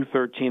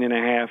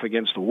 213.5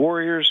 against the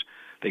Warriors.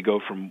 They go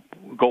from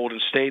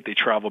Golden State. They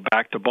travel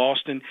back to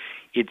Boston.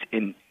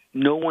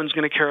 No one's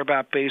going to care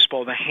about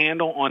baseball. The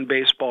handle on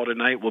baseball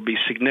tonight will be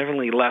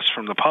significantly less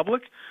from the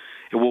public.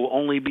 It will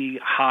only be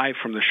high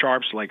from the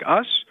sharps like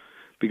us,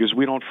 because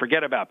we don't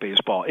forget about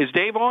baseball. Is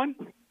Dave on?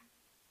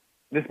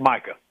 This is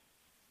Micah.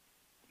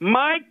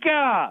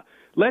 Micah,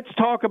 let's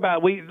talk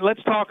about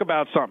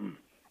something.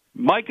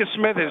 Micah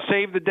Smith has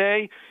saved the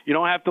day. You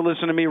don't have to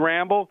listen to me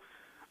ramble.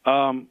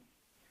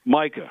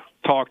 Micah,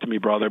 talk to me,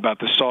 brother, about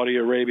the Saudi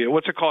Arabia.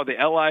 What's it called?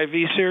 The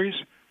LIV series?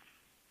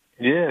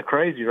 Yeah,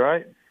 crazy,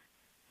 right?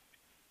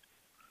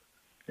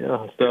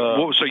 Yeah.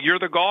 So you're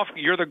the golf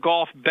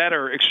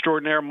bettor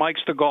extraordinaire.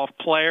 Mike's the golf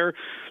player.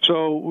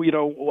 So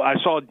I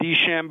saw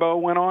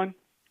DeChambeau went on.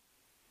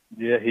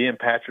 Yeah, he and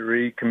Patrick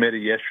Reed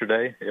committed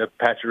yesterday.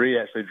 Patrick Reed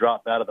actually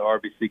dropped out of the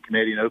RBC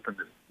Canadian Open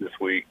this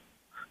week.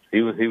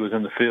 He was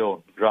in the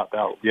field, dropped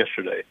out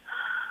yesterday.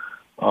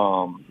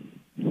 But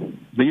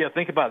yeah,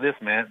 think about this,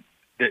 man.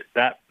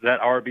 That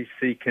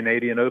RBC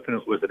Canadian Open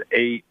was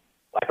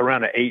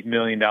around an $8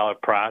 million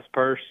prize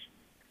purse.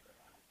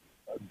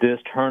 This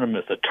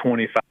tournament's a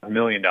 $25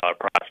 million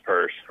prize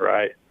purse,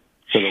 right?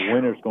 So the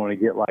winner's going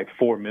to get like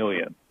 $4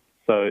 million.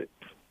 So,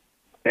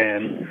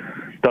 and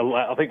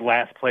I think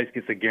last place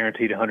gets a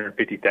guaranteed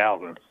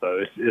 $150,000.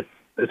 So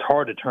it's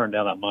hard to turn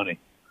down that money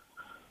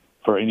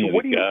for any of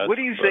these guys. What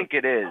do you think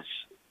it is?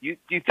 Do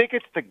you think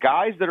it's the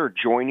guys that are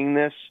joining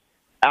this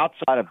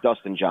outside of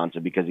Dustin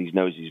Johnson because he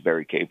knows he's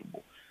very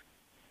capable?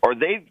 Or are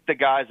they the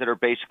guys that are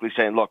basically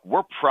saying, look,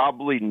 we're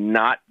probably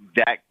not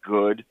that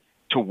good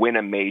to win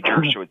a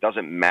major, so it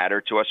doesn't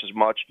matter to us as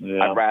much.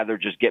 Yeah. I'd rather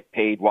just get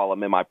paid while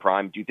I'm in my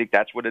prime. Do you think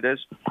that's what it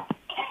is?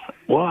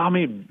 Well, I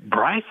mean,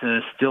 Bryson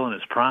is still in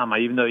his prime,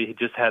 even though he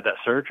just had that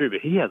surgery, but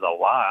he has a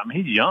lot. I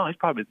mean, he's young. He's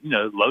probably,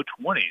 low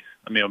 20s.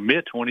 I mean,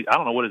 mid-20s. I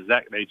don't know what his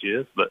exact age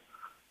is, but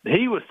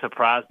he was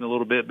surprised me a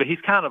little bit. But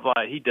he's kind of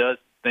like, he does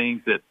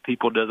things that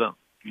people doesn't,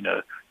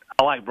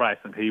 I like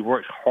Bryson because he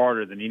works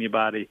harder than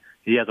anybody.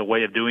 He has a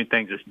way of doing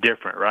things that's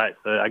different, right?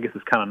 So I guess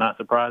it's kind of not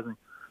surprising.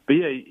 But,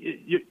 yeah,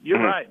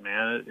 you're right,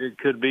 man. It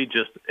could be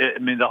just –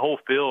 the whole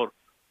field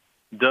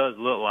does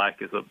look like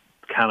it's a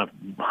kind of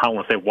 – I don't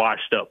want to say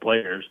washed-up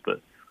players,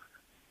 but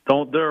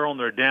they're on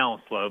their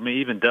downslope. I mean,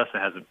 even Dustin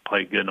hasn't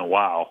played good in a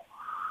while.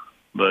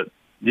 But,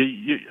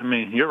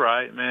 you're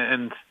right, man.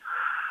 And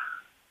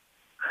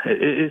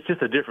it's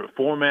just a different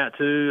format,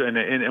 too.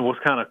 And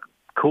what's kind of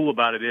cool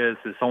about it is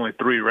it's only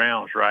 3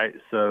 rounds, right?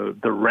 So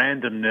the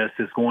randomness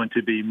is going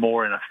to be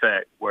more in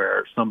effect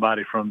where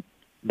somebody from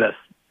that's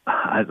 –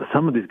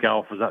 some of these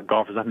golfers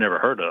I've never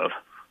heard of,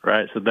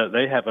 right? So that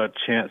they have a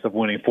chance of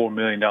winning $4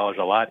 million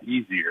a lot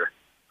easier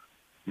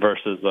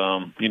versus,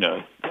 in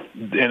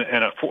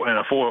a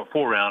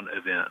four round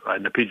event, right?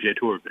 In a PGA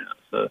Tour event.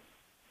 So,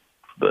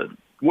 but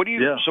what do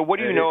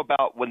you know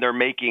about when they're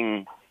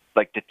making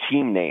like the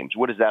team names?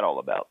 What is that all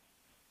about?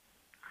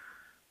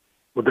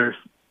 Well,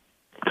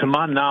 to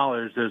my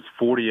knowledge, there's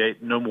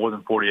no more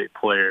than 48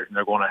 players, and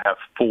they're going to have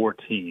 4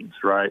 teams,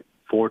 right?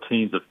 4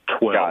 teams of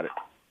 12. Got it.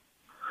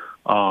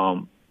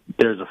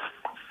 There's a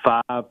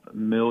 $5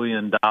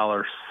 million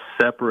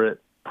separate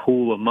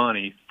pool of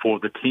money for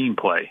the team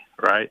play,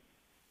 right?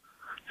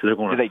 So they're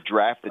going. Do they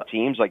draft the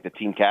teams like the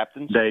team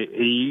captains?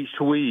 Each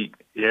week,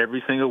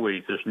 every single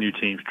week, there's new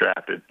teams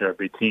drafted. There'll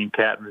be team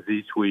captains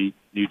each week,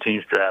 new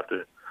teams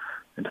drafted.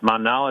 And to my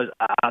knowledge,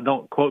 I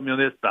don't quote me on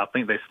this, but I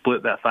think they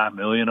split that $5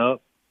 million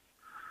up.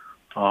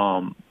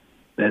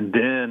 And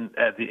then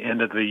at the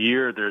end of the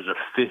year, there's a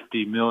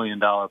 $50 million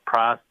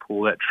prize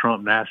pool at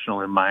Trump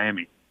National in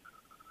Miami,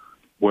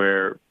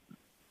 where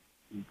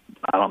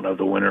I don't know,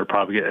 the winner will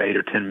probably get $8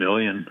 or $10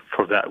 million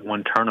for that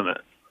one tournament.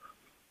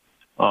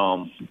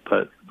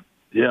 But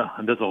yeah,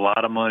 and there's a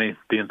lot of money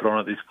being thrown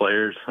at these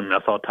players. I mean,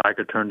 I saw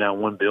Tiger turn down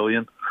 $1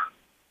 billion.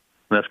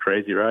 That's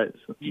crazy, right?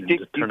 So, you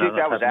think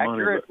that was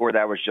accurate, or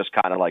that was just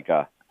kind of like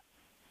an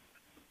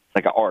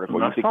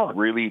article? You think he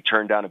really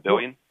turned down $1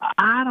 billion? Well,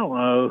 I don't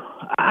know.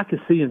 I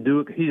could see him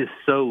do it. He is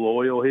so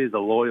loyal. He's a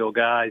loyal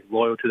guy. He's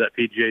loyal to that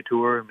PGA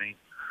Tour. I mean,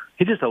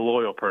 he's just a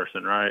loyal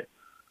person, right?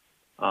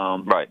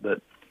 Right.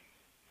 But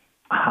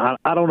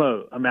I don't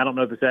know. I mean, I don't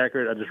know if it's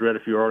accurate. I just read a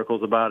few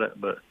articles about it,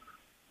 but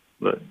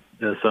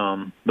it's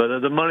but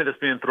the money that's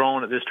being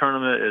thrown at this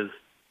tournament is,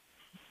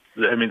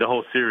 I mean, the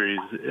whole series.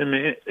 I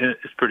mean,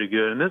 it's pretty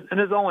good, and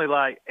there's only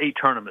like 8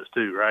 tournaments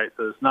too, right?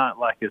 So it's not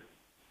like it's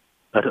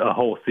a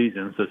whole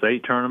season. So it's 8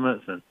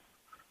 tournaments, and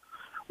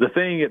the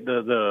thing,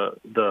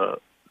 the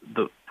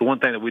one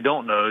thing that we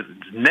don't know is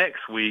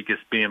next week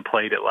it's being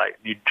played at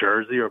like New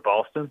Jersey or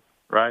Boston,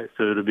 right?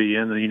 So it'll be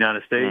in the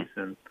United States,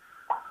 and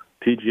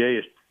PGA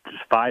is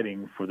just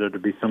fighting for there to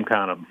be some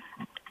kind of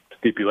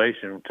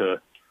stipulation to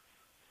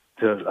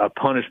a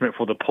punishment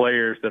for the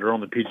players that are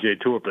on the PGA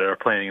Tour that are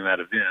playing in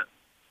that event.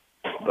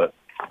 But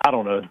I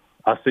don't know.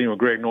 I've seen where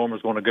Greg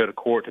Norman's going to go to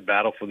court to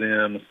battle for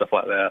them and stuff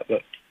like that.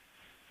 But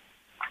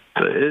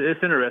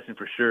it's interesting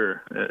for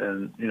sure.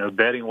 And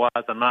betting wise,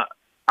 I'm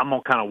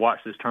gonna kind of watch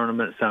this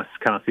tournament and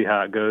kind of see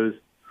how it goes.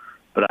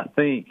 But I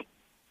think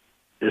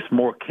it's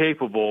more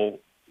capable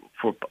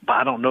for.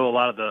 I don't know a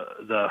lot of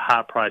the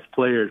high priced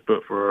players,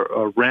 but for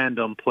a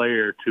random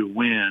player to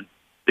win,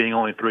 being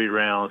only 3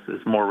 rounds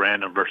is more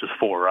random versus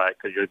 4, right?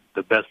 Because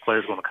the best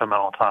player's going to come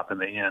out on top in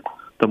the end.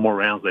 The more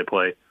rounds they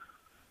play.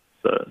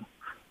 So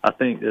I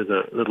think there's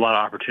a lot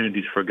of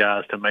opportunities for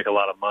guys to make a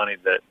lot of money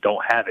that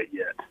don't have it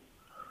yet.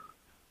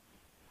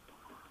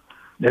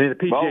 And in the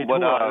PGA Tour,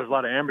 there's a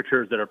lot of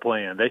amateurs that are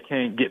playing. They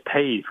can't get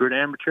paid. If you're an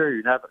amateur,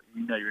 you're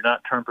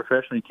not turned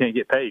professional. You can't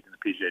get paid in the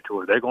PGA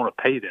Tour. They're going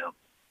to pay them.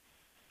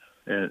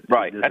 And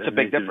right, that's a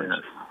big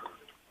difference.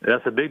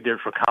 That's a big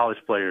difference for college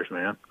players,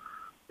 man.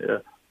 Yeah.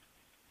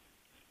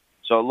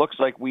 So it looks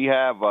like we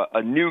have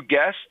a new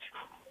guest,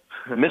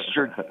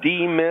 Mr.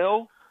 D.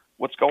 Mill.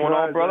 What's going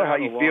on, brother? How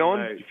you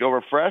feeling? You feel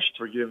refreshed?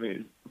 Forgive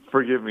me.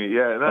 Forgive me.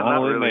 Yeah,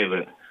 not really.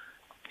 But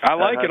I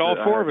like it. All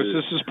four of us.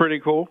 This is pretty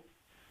cool.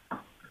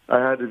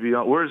 I had to be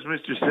on. Where's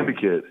Mr.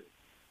 Syndicate?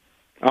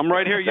 I'm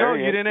right here. Yo,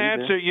 you didn't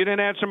answer. You didn't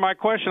answer my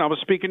question. I was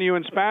speaking to you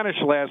in Spanish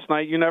last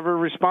night. You never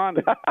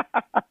responded.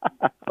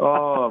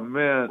 Oh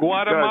man,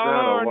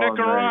 Guatemala or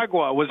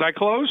Nicaragua? Night. Was I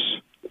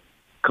close?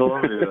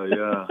 Colombia,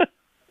 yeah.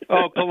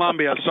 Oh,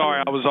 Colombia.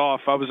 Sorry, I was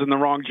off. I was in the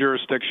wrong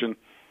jurisdiction.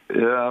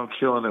 Yeah, I'm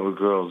killing it with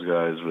girls,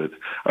 guys. But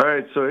all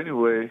right. So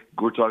anyway,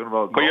 we're talking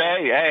about. But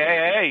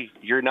hey!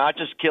 You're not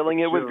just killing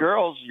it with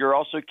girls. You're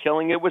also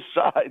killing it with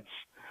sides.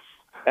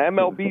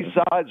 MLB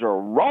sides are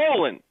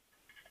rolling.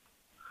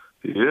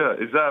 Yeah,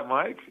 is that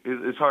Mike?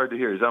 It's hard to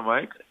hear. Is that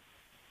Mike?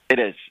 It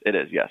is.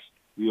 Yes.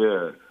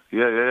 Yeah.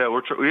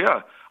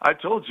 I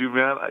told you,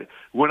 man.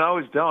 When I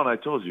was down, I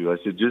told you. I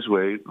said, just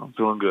wait. I'm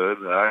feeling good.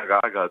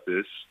 I got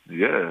this.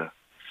 Yeah,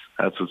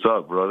 that's what's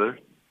up, brother.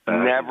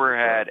 Never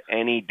had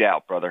any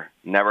doubt, brother.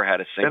 Never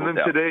had a single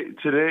doubt. And then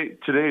today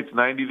it's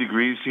 90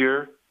 degrees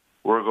here.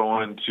 We're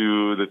going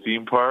to the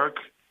theme park.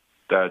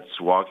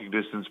 That's walking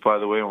distance, by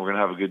the way, and we're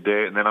gonna have a good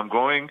day. And then I'm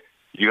going.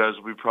 You guys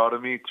will be proud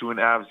of me to an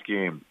Avs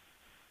game.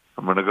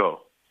 I'm gonna go.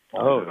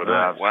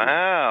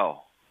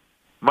 Wow.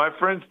 My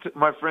friend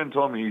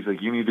told me, he's like,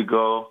 you need to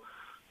go.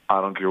 I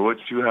don't care what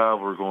you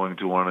have. We're going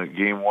to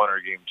game 1 or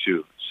game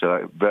 2. So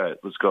I bet.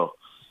 Let's go.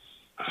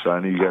 So I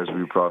need you guys to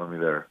be proud of me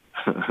there.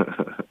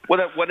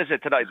 What is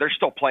it tonight? They're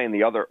still playing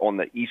on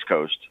the East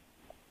Coast,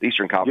 the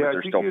Eastern Conference.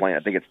 They're still playing.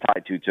 I think it's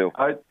tied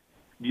 2-2.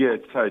 Yeah,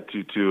 it's tied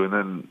 2-2, and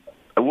then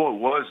it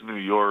was New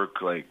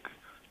York like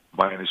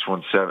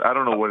 -1.7. I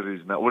don't know what it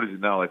is now. What is it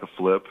now? Like a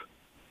flip?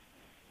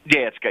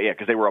 Yeah,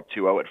 because they were up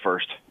 2-0 at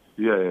first.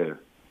 Yeah.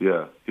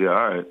 All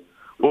right.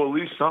 Well, at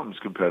least something's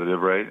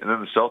competitive, right? And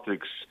then the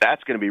Celtics.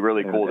 That's going to be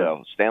really cool,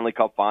 though. Stanley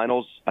Cup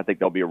Finals. I think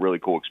that'll be a really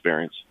cool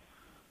experience.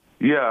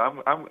 Yeah,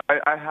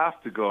 I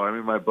have to go. I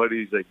mean, my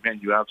buddy's like,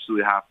 man, you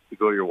absolutely have to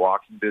go your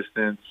walking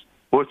distance.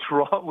 What's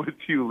wrong with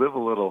you? Live a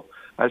little.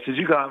 I said,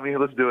 you got me.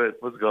 Let's do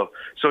it. Let's go.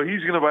 So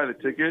he's going to buy the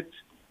tickets,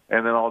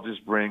 and then I'll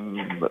just bring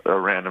a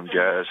random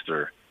guest,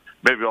 or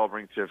maybe I'll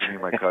bring Tiffany,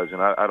 my cousin.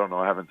 I don't know.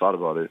 I haven't thought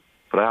about it,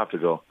 but I have to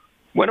go.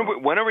 When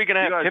are we going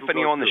to have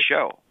Tiffany on the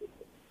show?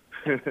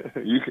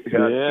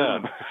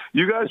 Yeah.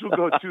 You guys will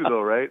go too,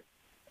 though, right?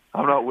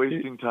 I'm not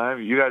wasting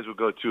time. You guys will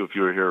go too if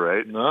you were here,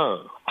 right?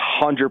 No,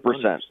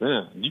 100%.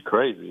 You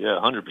crazy? Yeah,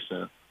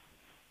 100%.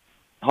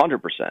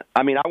 100%.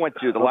 I mean, I went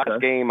to the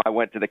last game. I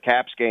went to the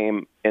Caps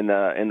game in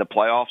the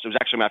playoffs. It was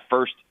actually my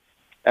first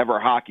ever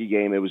hockey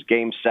game. It was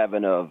Game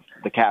 7 of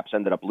the Caps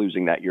ended up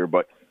losing that year.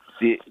 But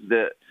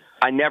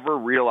I never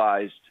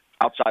realized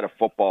outside of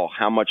football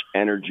how much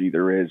energy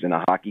there is in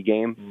a hockey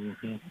game,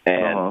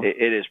 and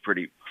it is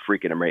pretty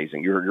freaking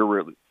amazing. You're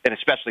really, and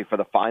especially for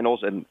the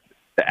finals and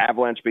the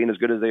Avalanche being as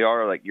good as they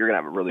are, like you're gonna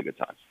have a really good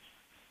time.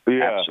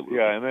 Yeah, absolutely.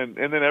 Yeah,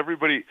 and then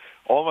everybody,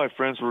 all my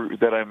friends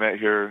that I met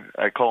here,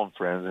 I call them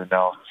friends, and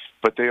now,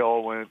 but they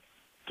all went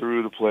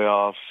through the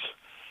playoffs.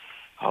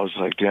 I was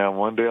like, damn,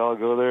 one day I'll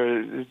go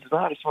there. It's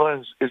not as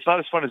fun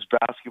as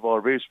basketball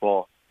or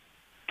baseball,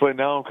 but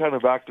now I'm kind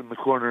of backed in the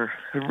corner.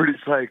 Everybody's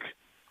like,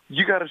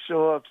 you got to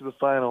show up to the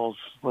finals.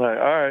 I'm like,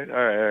 all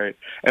right.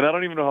 And I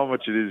don't even know how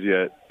much it is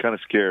yet. Kind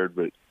of scared,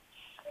 but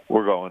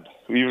we're going.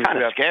 Even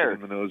kind of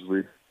scared in the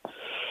nosebleed.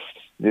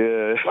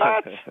 Yeah.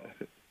 What?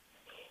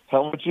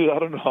 How much? I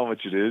don't know how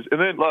much it is.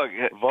 And then look,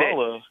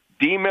 Vala.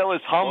 D-Mill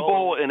is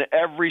humble in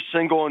every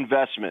single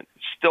investment.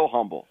 Still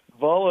humble.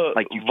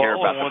 Like you care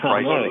about the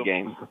price of the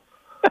game.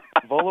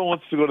 Vala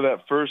wants to go to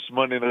that first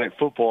Monday Night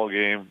Football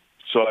game,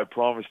 so I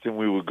promised him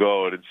we would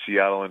go to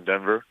Seattle and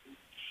Denver.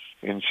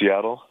 In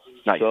Seattle.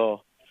 Nice.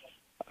 So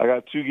I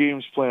got 2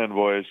 games planned,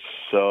 boys.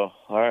 So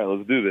all right,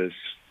 let's do this.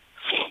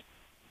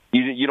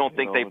 You don't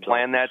think they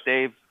planned that,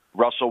 Dave?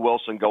 Russell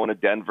Wilson going to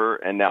Denver,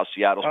 and now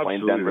Seattle's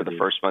playing Denver the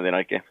first Monday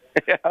night game.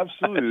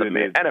 Absolutely,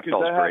 amazing.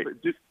 NFL's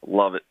great.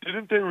 Love it.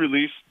 Didn't they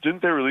release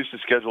the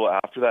schedule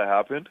after that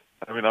happened?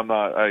 I mean,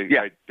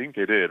 I think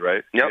they did,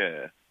 right? Yep.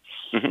 Yeah.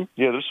 Mm-hmm.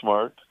 Yeah, they're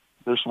smart.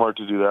 They're smart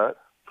to do that.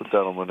 Put that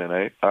on Monday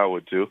night. I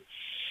would too.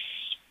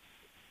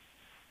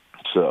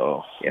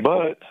 So, yeah,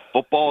 but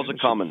football's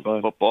coming.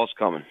 Football's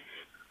coming.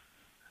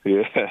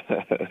 Yeah.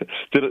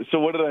 So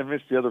what did I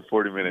miss the other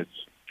 40 minutes?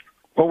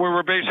 Well, we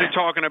were basically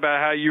talking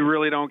about how you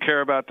really don't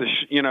care about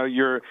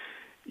your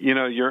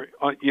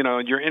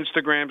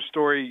Instagram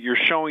story. You're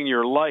showing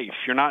your life.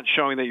 You're not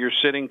showing that you're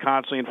sitting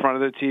constantly in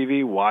front of the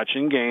TV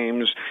watching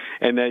games,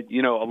 and that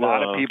a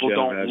lot of people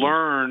don't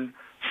learn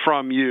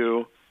from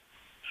you.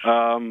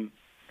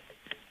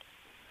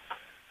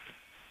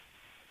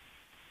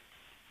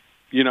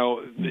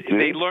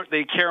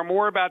 They care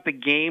more about the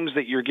games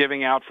that you're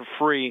giving out for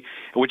free,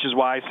 which is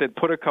why I said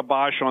put a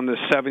kibosh on the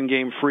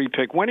 7-game free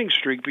pick winning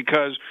streak,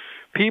 because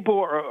people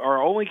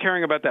are only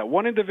caring about that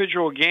one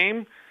individual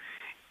game,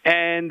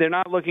 and they're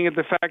not looking at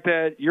the fact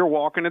that you're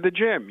walking to the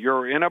gym,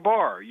 you're in a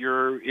bar,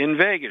 you're in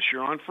Vegas,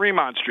 you're on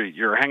Fremont Street,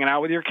 you're hanging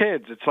out with your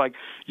kids. It's like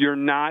you're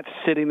not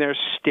sitting there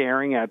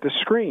staring at the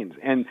screens.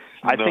 And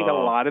I think a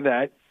lot of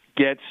that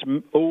gets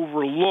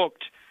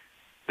overlooked,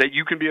 that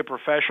you can be a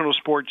professional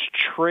sports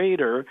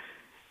trader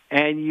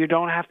and you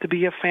don't have to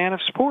be a fan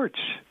of sports.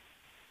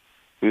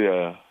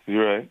 Yeah,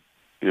 you're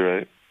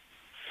right.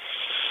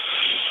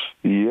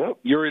 Yep.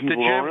 You're at the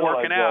gym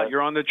working out.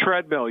 You're on the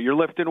treadmill. You're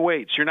lifting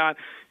weights. You're not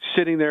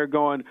sitting there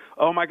going,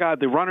 "Oh my God,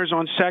 the runner's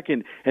on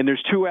second, and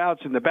there's 2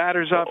 outs, and the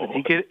batter's up."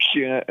 I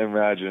can't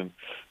imagine.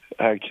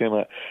 I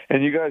cannot.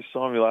 And you guys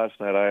saw me last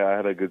night. I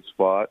had a good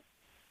spot.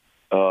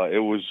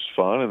 It was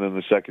fun, and then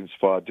the second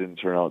spot didn't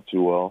turn out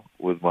too well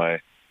with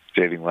my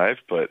dating life,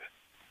 but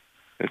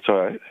it's all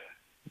right.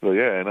 But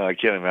yeah, no, I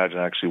can't imagine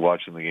actually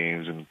watching the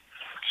games and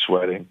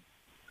sweating.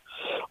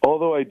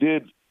 Although I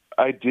did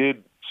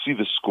see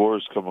the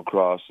scores come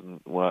across in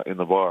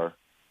the bar,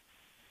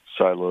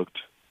 so I looked.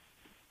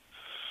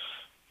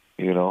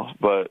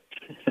 But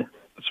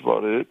that's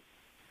about it.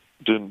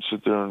 Didn't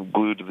sit there and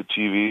glued to the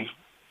TV.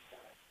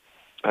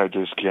 I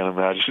just can't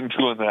imagine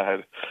doing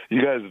that.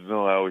 You guys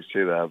know I always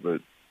say that,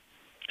 but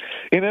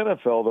in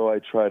NFL though, I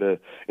try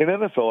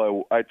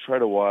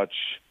to watch.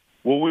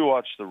 Well, we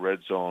watch the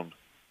Red Zone,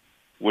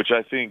 which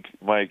I think,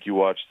 Mike, you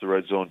watch the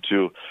Red Zone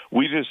too.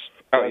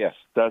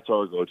 That's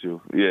our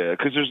go-to. Yeah,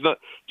 because there's not.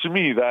 To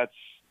me, that's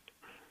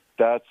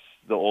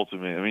the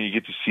ultimate. I mean, you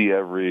get to see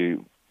every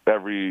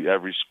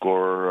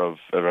score of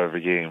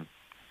every game.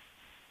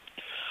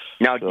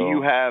 Now, do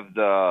you have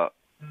the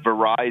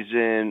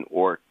Verizon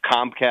or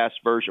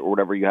Comcast version or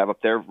whatever you have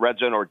up there, Red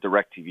Zone, or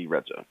DirecTV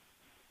Red Zone?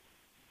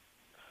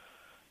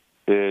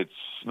 It's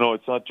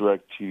not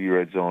DirecTV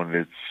Red Zone.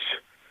 It's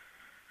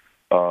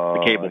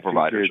the cable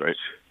providers, right?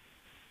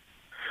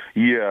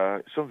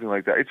 Yeah, something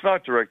like that. It's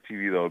not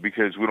DirecTV though,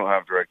 because we don't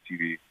have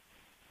DirecTV,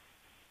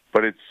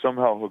 but it's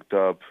somehow hooked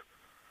up.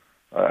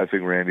 I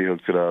think Randy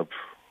hooked it up,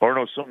 or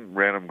no, some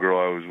random girl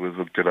I was with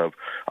hooked it up.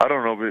 I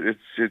don't know, but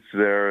it's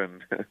there,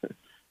 and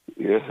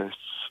yes,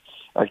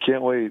 I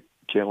can't wait.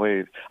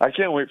 I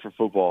can't wait for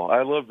football.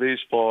 I love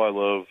baseball. I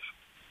love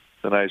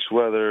the nice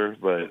weather,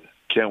 but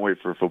can't wait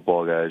for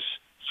football, guys,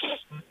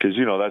 because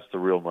that's the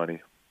real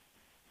money.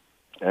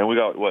 And we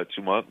got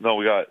 2 months? No,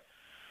 we got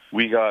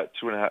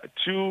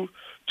 2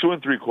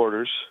 and 3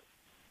 quarters.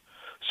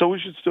 So we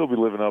should still be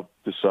living up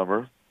this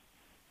summer.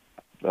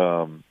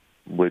 The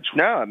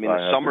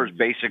summer's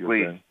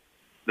basically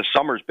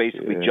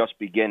just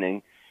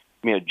beginning.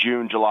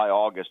 June, July,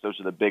 August, those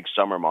are the big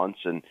summer months.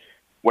 And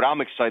what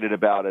I'm excited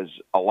about is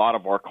a lot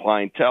of our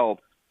clientele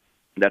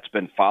that's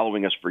been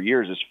following us for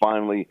years is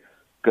finally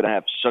going to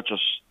have such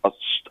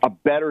a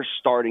better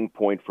starting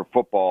point for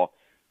football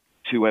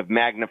to have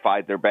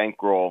magnified their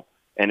bankroll.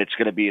 And it's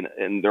going to be,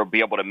 and they'll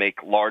be able to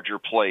make larger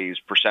plays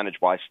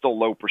percentage-wise, still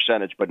low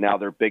percentage, but now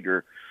they're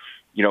bigger,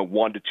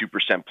 1% to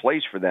 2%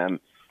 plays for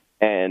them.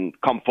 And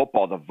come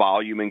football, the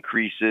volume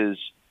increases.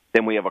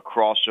 Then we have a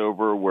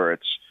crossover where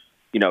it's,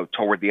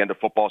 toward the end of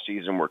football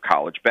season, where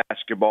college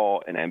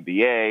basketball and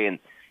NBA, and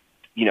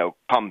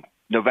come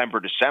November,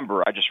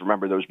 December, I just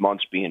remember those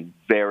months being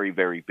very,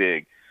 very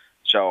big.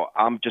 So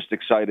I'm just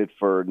excited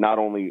for not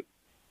only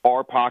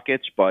our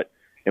pockets,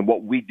 and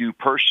what we do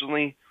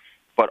personally,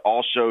 but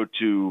also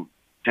to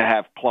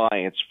have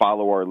clients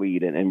follow our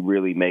lead and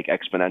really make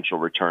exponential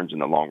returns in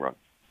the long run.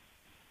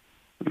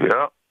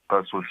 Yeah,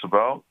 that's what it's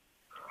about.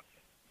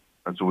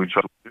 That's what we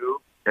try to do.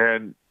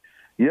 And,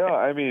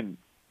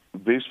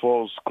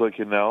 baseball's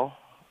clicking now,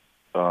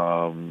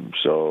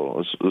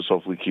 so let's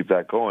hopefully keep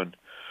that going.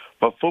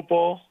 But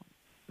football,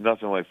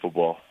 nothing like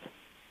football.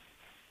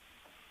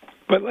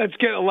 But let's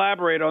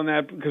elaborate on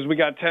that, because we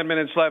got 10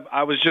 minutes left.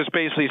 I was just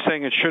basically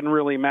saying it shouldn't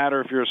really matter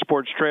if you're a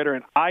sports trader.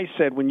 And I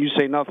said when you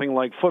say nothing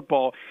like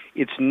football,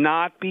 it's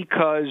not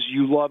because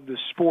you love the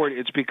sport.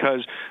 It's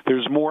because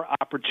there's more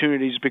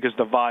opportunities because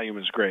the volume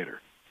is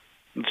greater.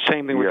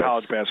 Same thing with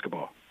college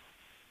basketball.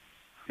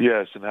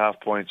 Yes, and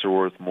half points are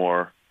worth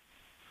more.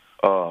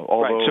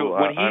 Right. So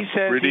when he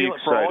says,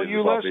 for all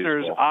you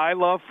listeners, baseball. I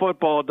love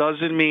football,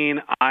 doesn't mean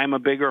I'm a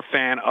bigger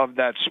fan of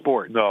that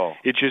sport. No.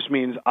 It just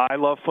means I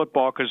love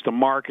football because the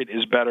market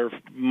is better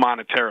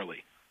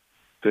monetarily.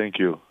 Thank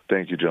you,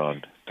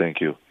 John.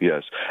 Thank you.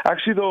 Yes.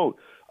 Actually, though,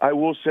 I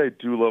will say I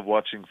do love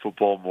watching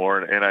football more,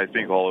 and I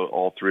think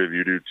all three of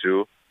you do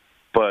too.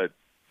 But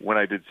when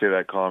I did say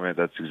that comment,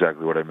 that's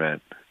exactly what I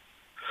meant.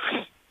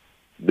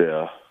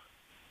 Yeah.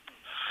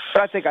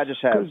 But I think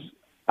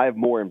I have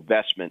more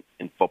investment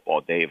in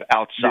football, Dave,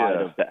 outside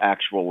of the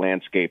actual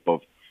landscape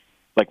of,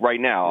 like right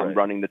now, I'm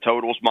running the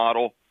totals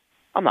model.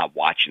 I'm not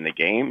watching the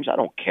games. I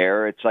don't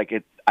care. It's like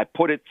I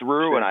put it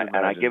through and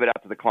I give it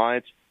out to the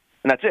clients,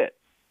 and that's it.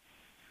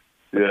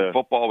 Yeah. In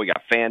football, we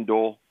got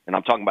FanDuel, and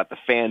I'm talking about the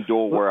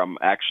FanDuel where I'm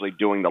actually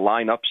doing the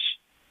lineups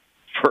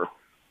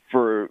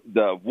for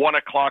the 1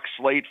 o'clock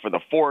slate, for the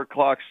 4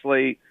 o'clock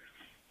slate.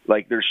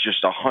 Like there's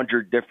just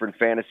 100 different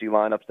fantasy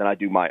lineups. Then I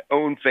do my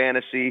own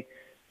fantasy.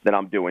 Then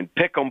I'm doing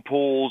pick'em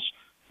pools.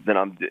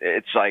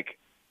 It's like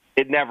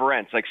it never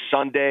ends. Like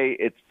Sunday,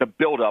 it's the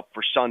build-up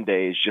for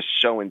Sunday is just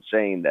so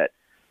insane that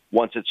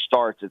once it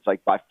starts, it's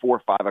like by 4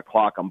 or 5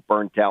 o'clock, I'm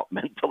burnt out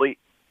mentally.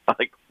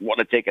 I want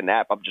to take a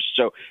nap. I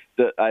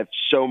have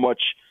so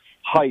much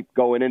hype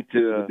going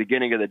into the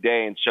beginning of the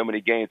day and so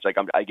many games. Like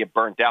I get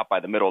burnt out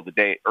by the middle of the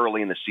day,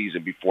 early in the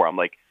season before I'm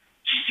like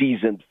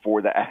seasoned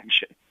for the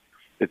action.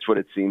 It's what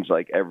it seems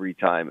like every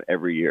time,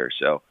 every year.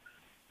 So,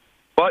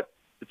 but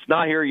it's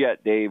not here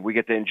yet, Dave. We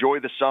get to enjoy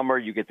the summer.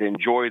 You get to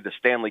enjoy the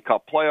Stanley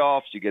Cup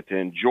playoffs. You get to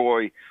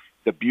enjoy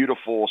the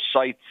beautiful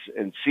sights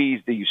and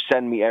seas that you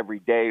send me every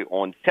day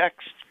on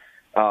text.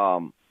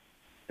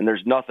 And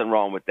there's nothing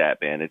wrong with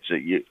that, man. It's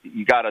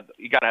you gotta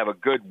have a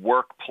good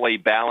work-play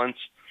balance,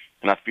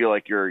 and I feel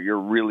like you're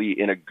really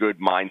in a good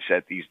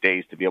mindset these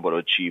days to be able to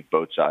achieve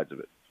both sides of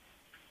it.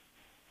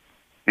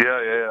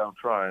 Yeah, I'm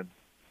trying.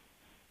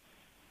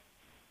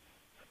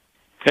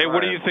 Hey,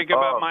 what do you think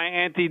about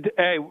my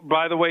Hey,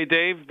 by the way,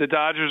 Dave, the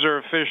Dodgers are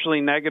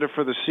officially negative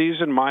for the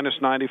season, minus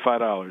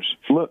 $95.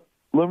 Look,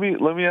 let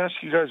me ask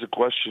you guys a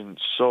question.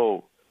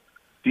 So,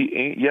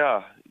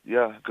 yeah,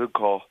 good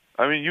call.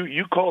 I mean,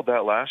 you called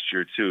that last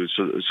year too,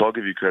 so I'll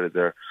give you credit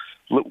there.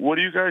 What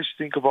do you guys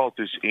think about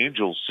this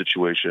Angels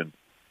situation?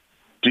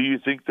 Do you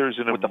think there's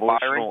an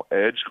emotional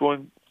edge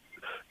going?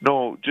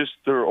 No, just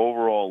their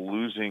overall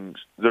losing.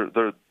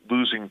 They're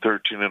losing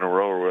 13 in a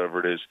row or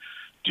whatever it is.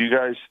 Do you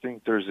guys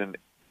think there's an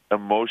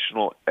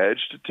emotional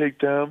edge to take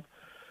them?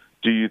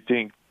 Do you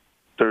think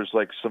there's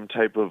like some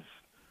type of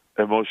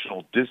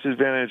emotional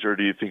disadvantage, or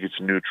do you think it's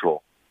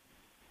neutral?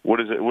 What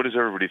does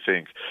everybody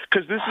think?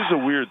 Because this is a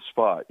weird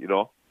spot, you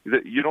know.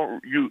 That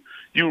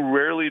you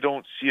rarely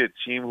don't see a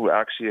team who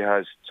actually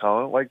has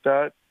talent like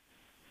that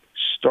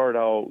start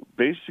out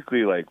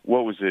basically like,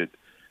 what was it,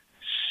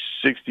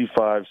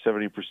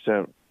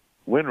 65-70%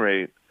 win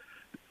rate,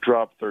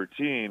 drop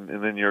 13,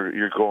 and then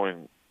you're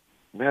going,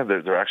 man,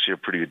 they're actually a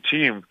pretty good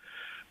team.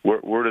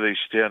 Where do they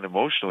stand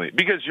emotionally?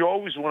 Because you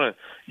always want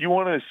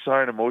to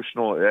assign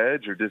emotional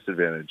edge or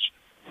disadvantage.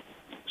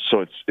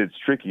 So it's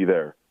tricky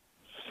there.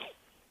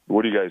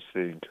 What do you guys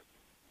think?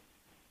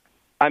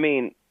 I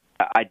mean,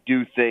 I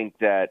do think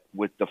that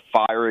with the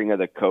firing of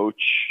the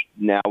coach,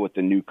 now with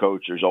the new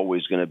coach, there's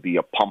always going to be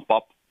a pump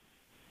up.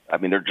 I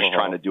mean, they're just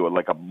trying to do it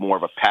like a more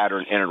of a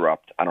pattern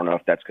interrupt. I don't know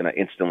if that's going to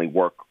instantly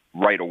work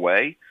right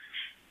away.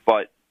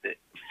 But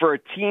for a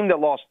team that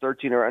lost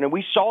 13, and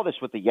we saw this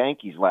with the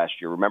Yankees last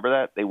year. Remember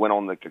that? They went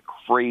on like a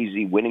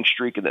crazy winning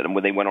streak, and then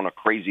when they went on a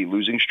crazy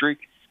losing streak.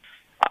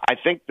 I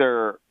think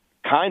they're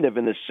kind of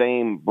in the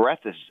same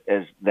breath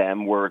as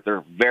them, where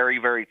they're very,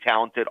 very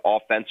talented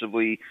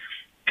offensively,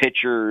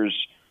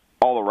 pitchers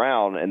all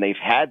around, and they've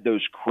had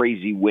those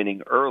crazy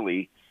winning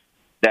early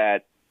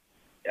that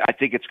I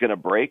think it's going to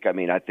break. I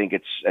mean, I think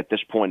it's at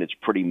this point it's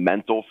pretty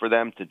mental for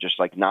them to just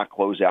like not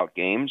close out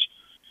games.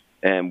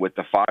 And with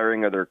the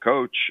firing of their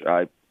coach,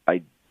 I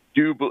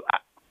do.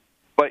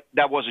 But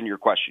that wasn't your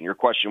question. Your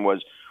question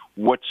was,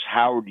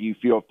 how do you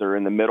feel if they're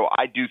in the middle?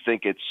 I do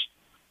think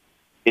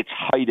it's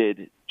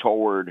heighted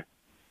toward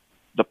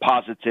the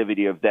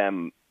positivity of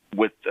them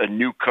with a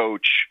new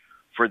coach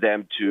for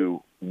them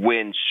to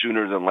win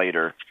sooner than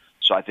later.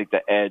 So I think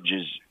the edge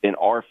is in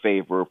our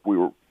favor if we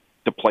were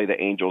to play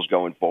the Angels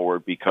going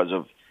forward because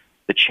of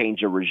the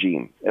change of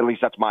regime. At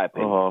least that's my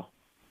opinion.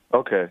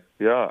 Okay.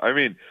 Yeah. I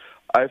mean,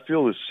 I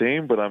feel the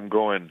same, but I'm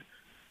going,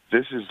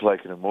 this is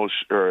like an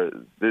emotion, or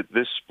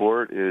this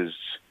sport is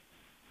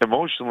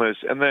emotionless.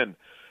 And then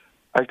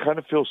I kind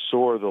of feel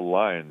sore the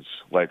lines.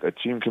 Like a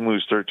team can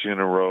lose 13 in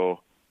a row,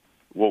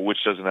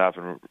 which doesn't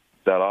happen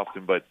that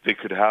often, but they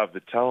could have the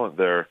talent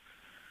there,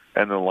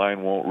 and the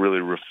line won't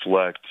really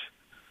reflect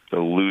the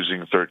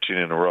losing 13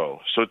 in a row.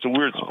 So it's a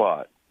weird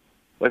spot.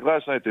 Like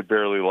last night, they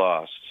barely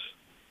lost,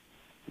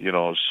 you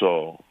know.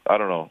 So I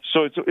don't know.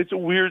 So it's a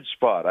weird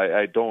spot.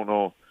 I don't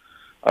know.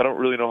 I don't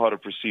really know how to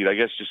proceed. I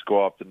guess just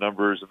go off the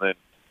numbers and then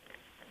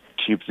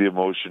keep the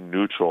emotion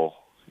neutral.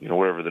 You know,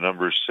 whatever the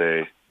numbers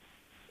say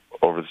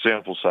over the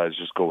sample size,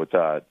 just go with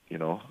that. You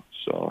know.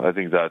 So I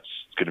think that's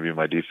going to be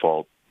my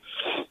default.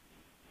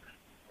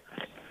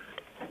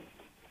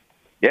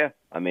 Yeah,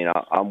 I mean,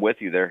 I'm with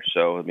you there.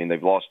 So I mean,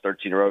 they've lost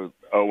 13 in a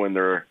row, and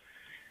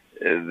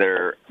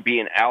they're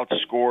being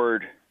outscored.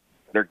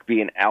 They're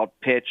being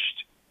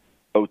outpitched.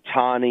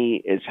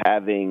 Ohtani is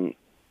having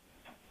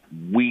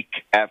weak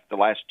after the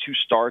last two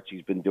starts.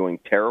 He's been doing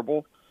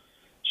terrible.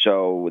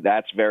 So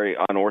that's very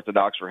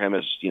unorthodox for him.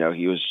 As you know,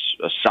 he was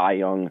a Cy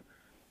Young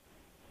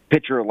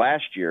pitcher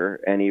last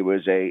year, and he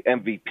was a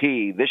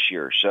MVP this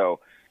year. So,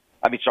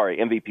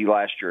 MVP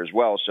last year as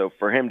well. So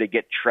for him to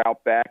get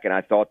Trout back, and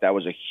I thought that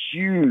was a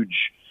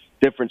huge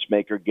difference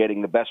maker,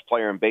 getting the best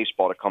player in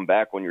baseball to come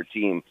back on your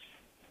team.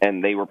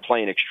 And they were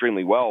playing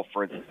extremely well.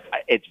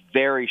 It's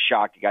very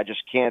shocking. I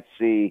just can't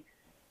see.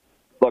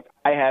 Look,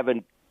 I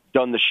haven't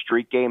done the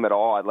streak game at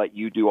all. I let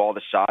you do all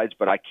the sides,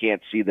 but I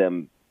can't see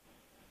them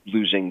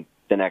losing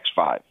the next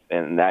five.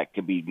 And that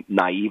could be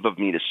naive of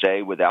me to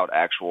say without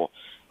actual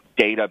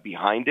data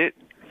behind it.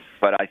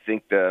 But I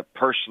think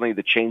personally,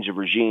 the change of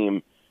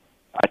regime,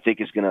 I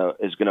think is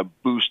gonna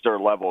boost their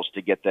levels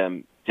to get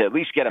them to at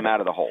least get them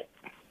out of the hole.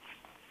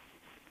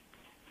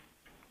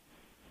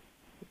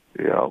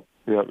 Yep.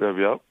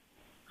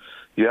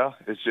 Yeah,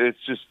 it's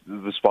just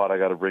the spot I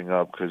got to bring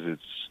up because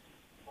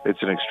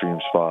it's an extreme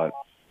spot.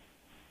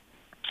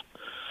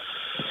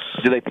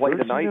 Do they play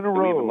tonight? Do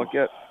we even look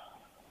at?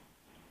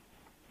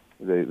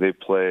 They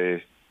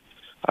play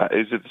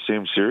Is it the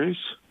same series?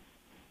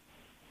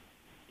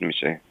 Let me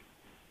see.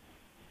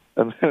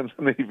 And then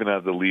they even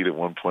had the lead at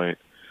one point.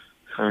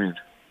 I mean,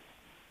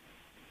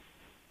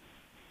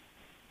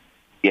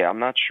 yeah, I'm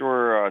not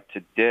sure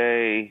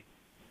today.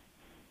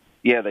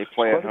 Yeah, they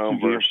play at home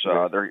versus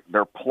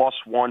they're plus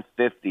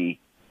 150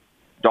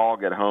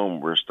 dog at home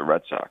versus the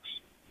Red Sox.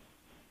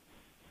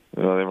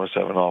 They must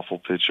have an awful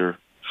pitcher.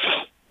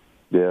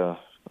 Yeah,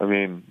 I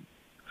mean,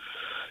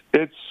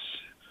 it's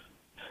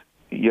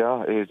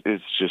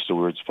just a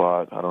weird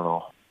spot. I don't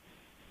know.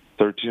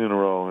 13 in a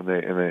row, and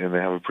they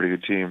have a pretty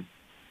good team.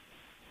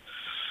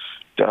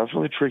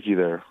 Definitely tricky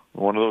there.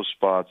 One of those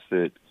spots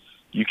that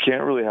you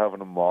can't really have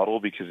in a model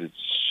because it's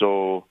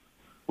so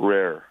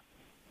rare.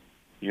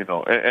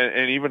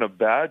 And even a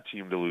bad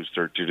team to lose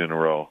 13 in a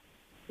row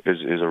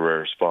is a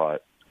rare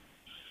spot.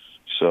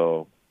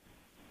 So,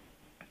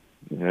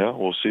 yeah,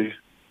 we'll see.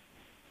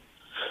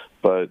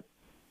 But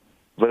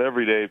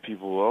every day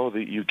people,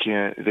 they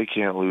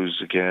can't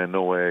lose again,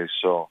 no way.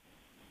 So,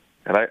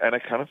 and I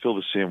kind of feel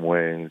the same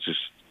way. It's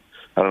just,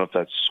 I don't know if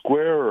that's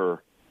square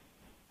or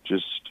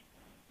just,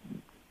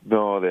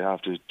 no, they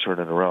have to turn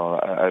it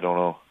around. I don't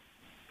know.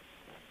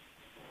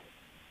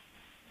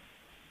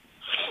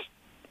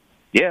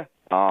 Yeah,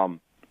 I'm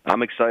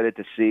excited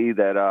to see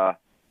that.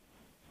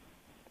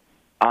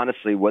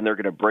 Honestly, when they're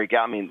going to break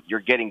out, I mean, you're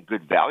getting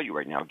good value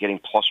right now, getting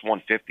plus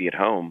 150 at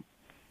home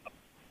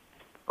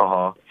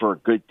for a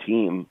good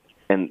team,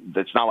 and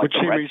it's not like Which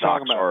the Red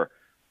Sox are.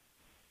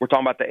 We're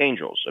talking about the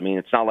Angels. I mean,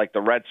 it's not like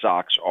the Red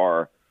Sox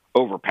are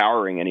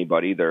overpowering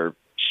anybody. They're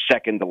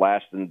second to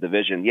last in the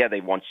division. Yeah,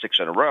 they've won 6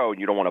 in a row, and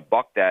you don't want to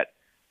buck that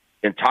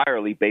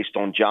entirely based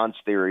on John's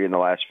theory in the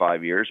last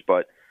 5 years.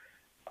 But,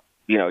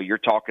 you're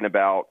talking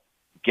about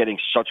getting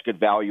such good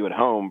value at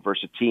home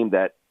versus a team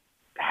that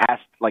has,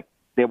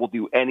 they will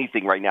do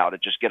anything right now to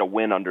just get a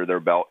win under their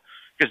belt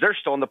because they're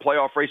still in the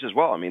playoff race as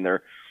well. I mean,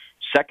 they're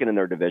second in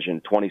their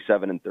division,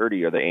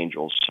 27-30 are the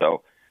Angels.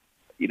 So,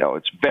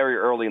 it's very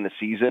early in the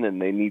season,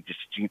 and they need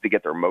to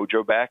get their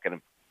mojo back.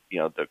 And,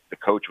 the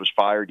coach was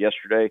fired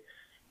yesterday.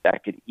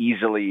 That could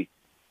easily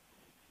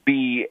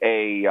be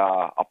a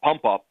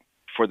pump up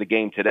for the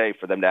game today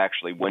for them to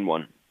actually win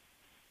one.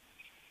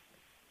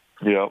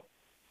 Yep.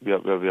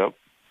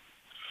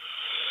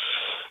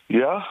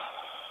 Yeah.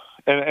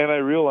 And I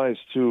realize,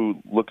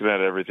 too, looking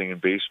at everything in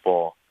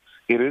baseball,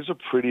 it is a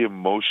pretty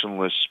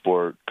emotionless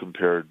sport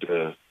compared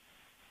to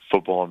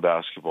football and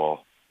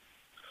basketball.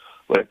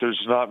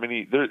 There's not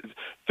many.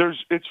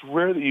 It's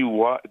rare that you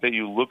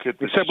look at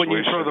the except when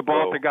you throw the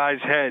ball at the guy's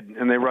head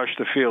and they rush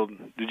the field.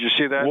 Did you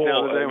see that the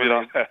other day?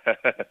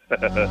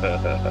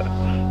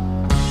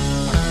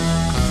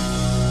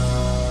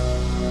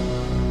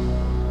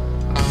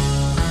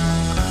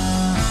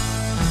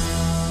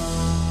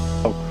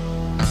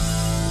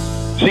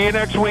 See you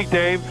next week,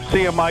 Dave.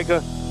 See you,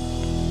 Micah.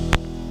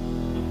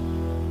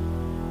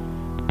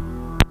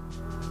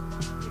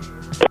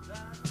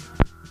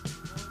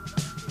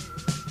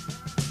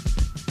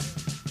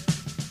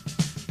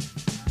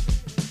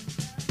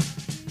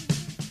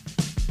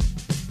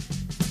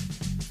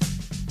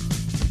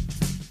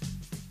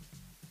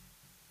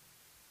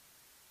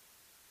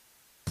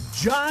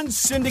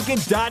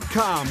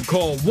 JohnSyndicate.com.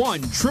 Call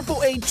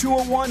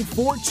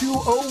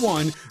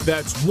 1-888-201-4201.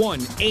 That's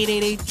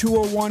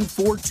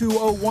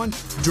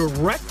 1-888-201-4201.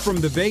 Direct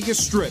from the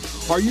Vegas Strip.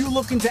 Are you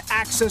looking to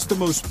access the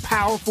most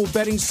powerful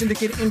betting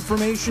syndicate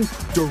information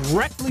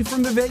directly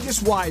from the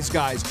Vegas Wise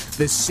Guys?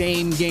 The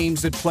same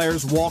games that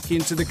players walk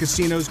into the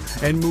casinos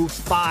and move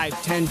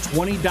 5, 10,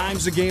 20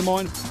 dimes a game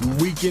on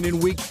week in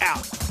and week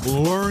out.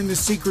 Learn the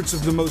secrets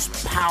of the most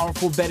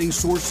powerful betting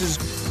sources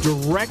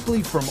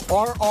directly from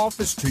our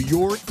office to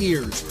your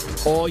ears.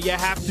 All you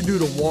have to do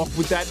to walk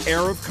with that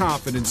air of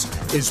confidence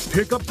is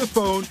pick up the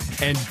phone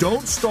and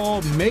don't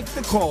stall. Make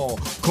the call.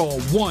 Call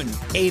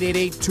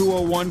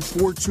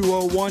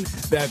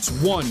 1-888-201-4201. That's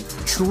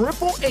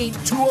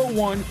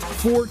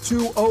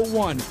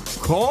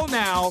 1-888-201-4201. Call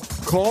now.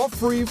 Call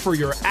free for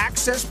your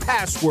access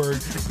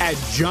password at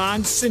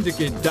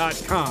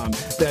johnsyndicate.com.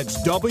 That's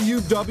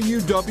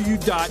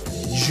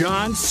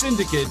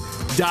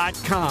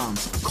www.johnsyndicate.com.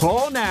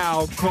 Call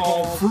now.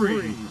 Call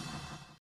free.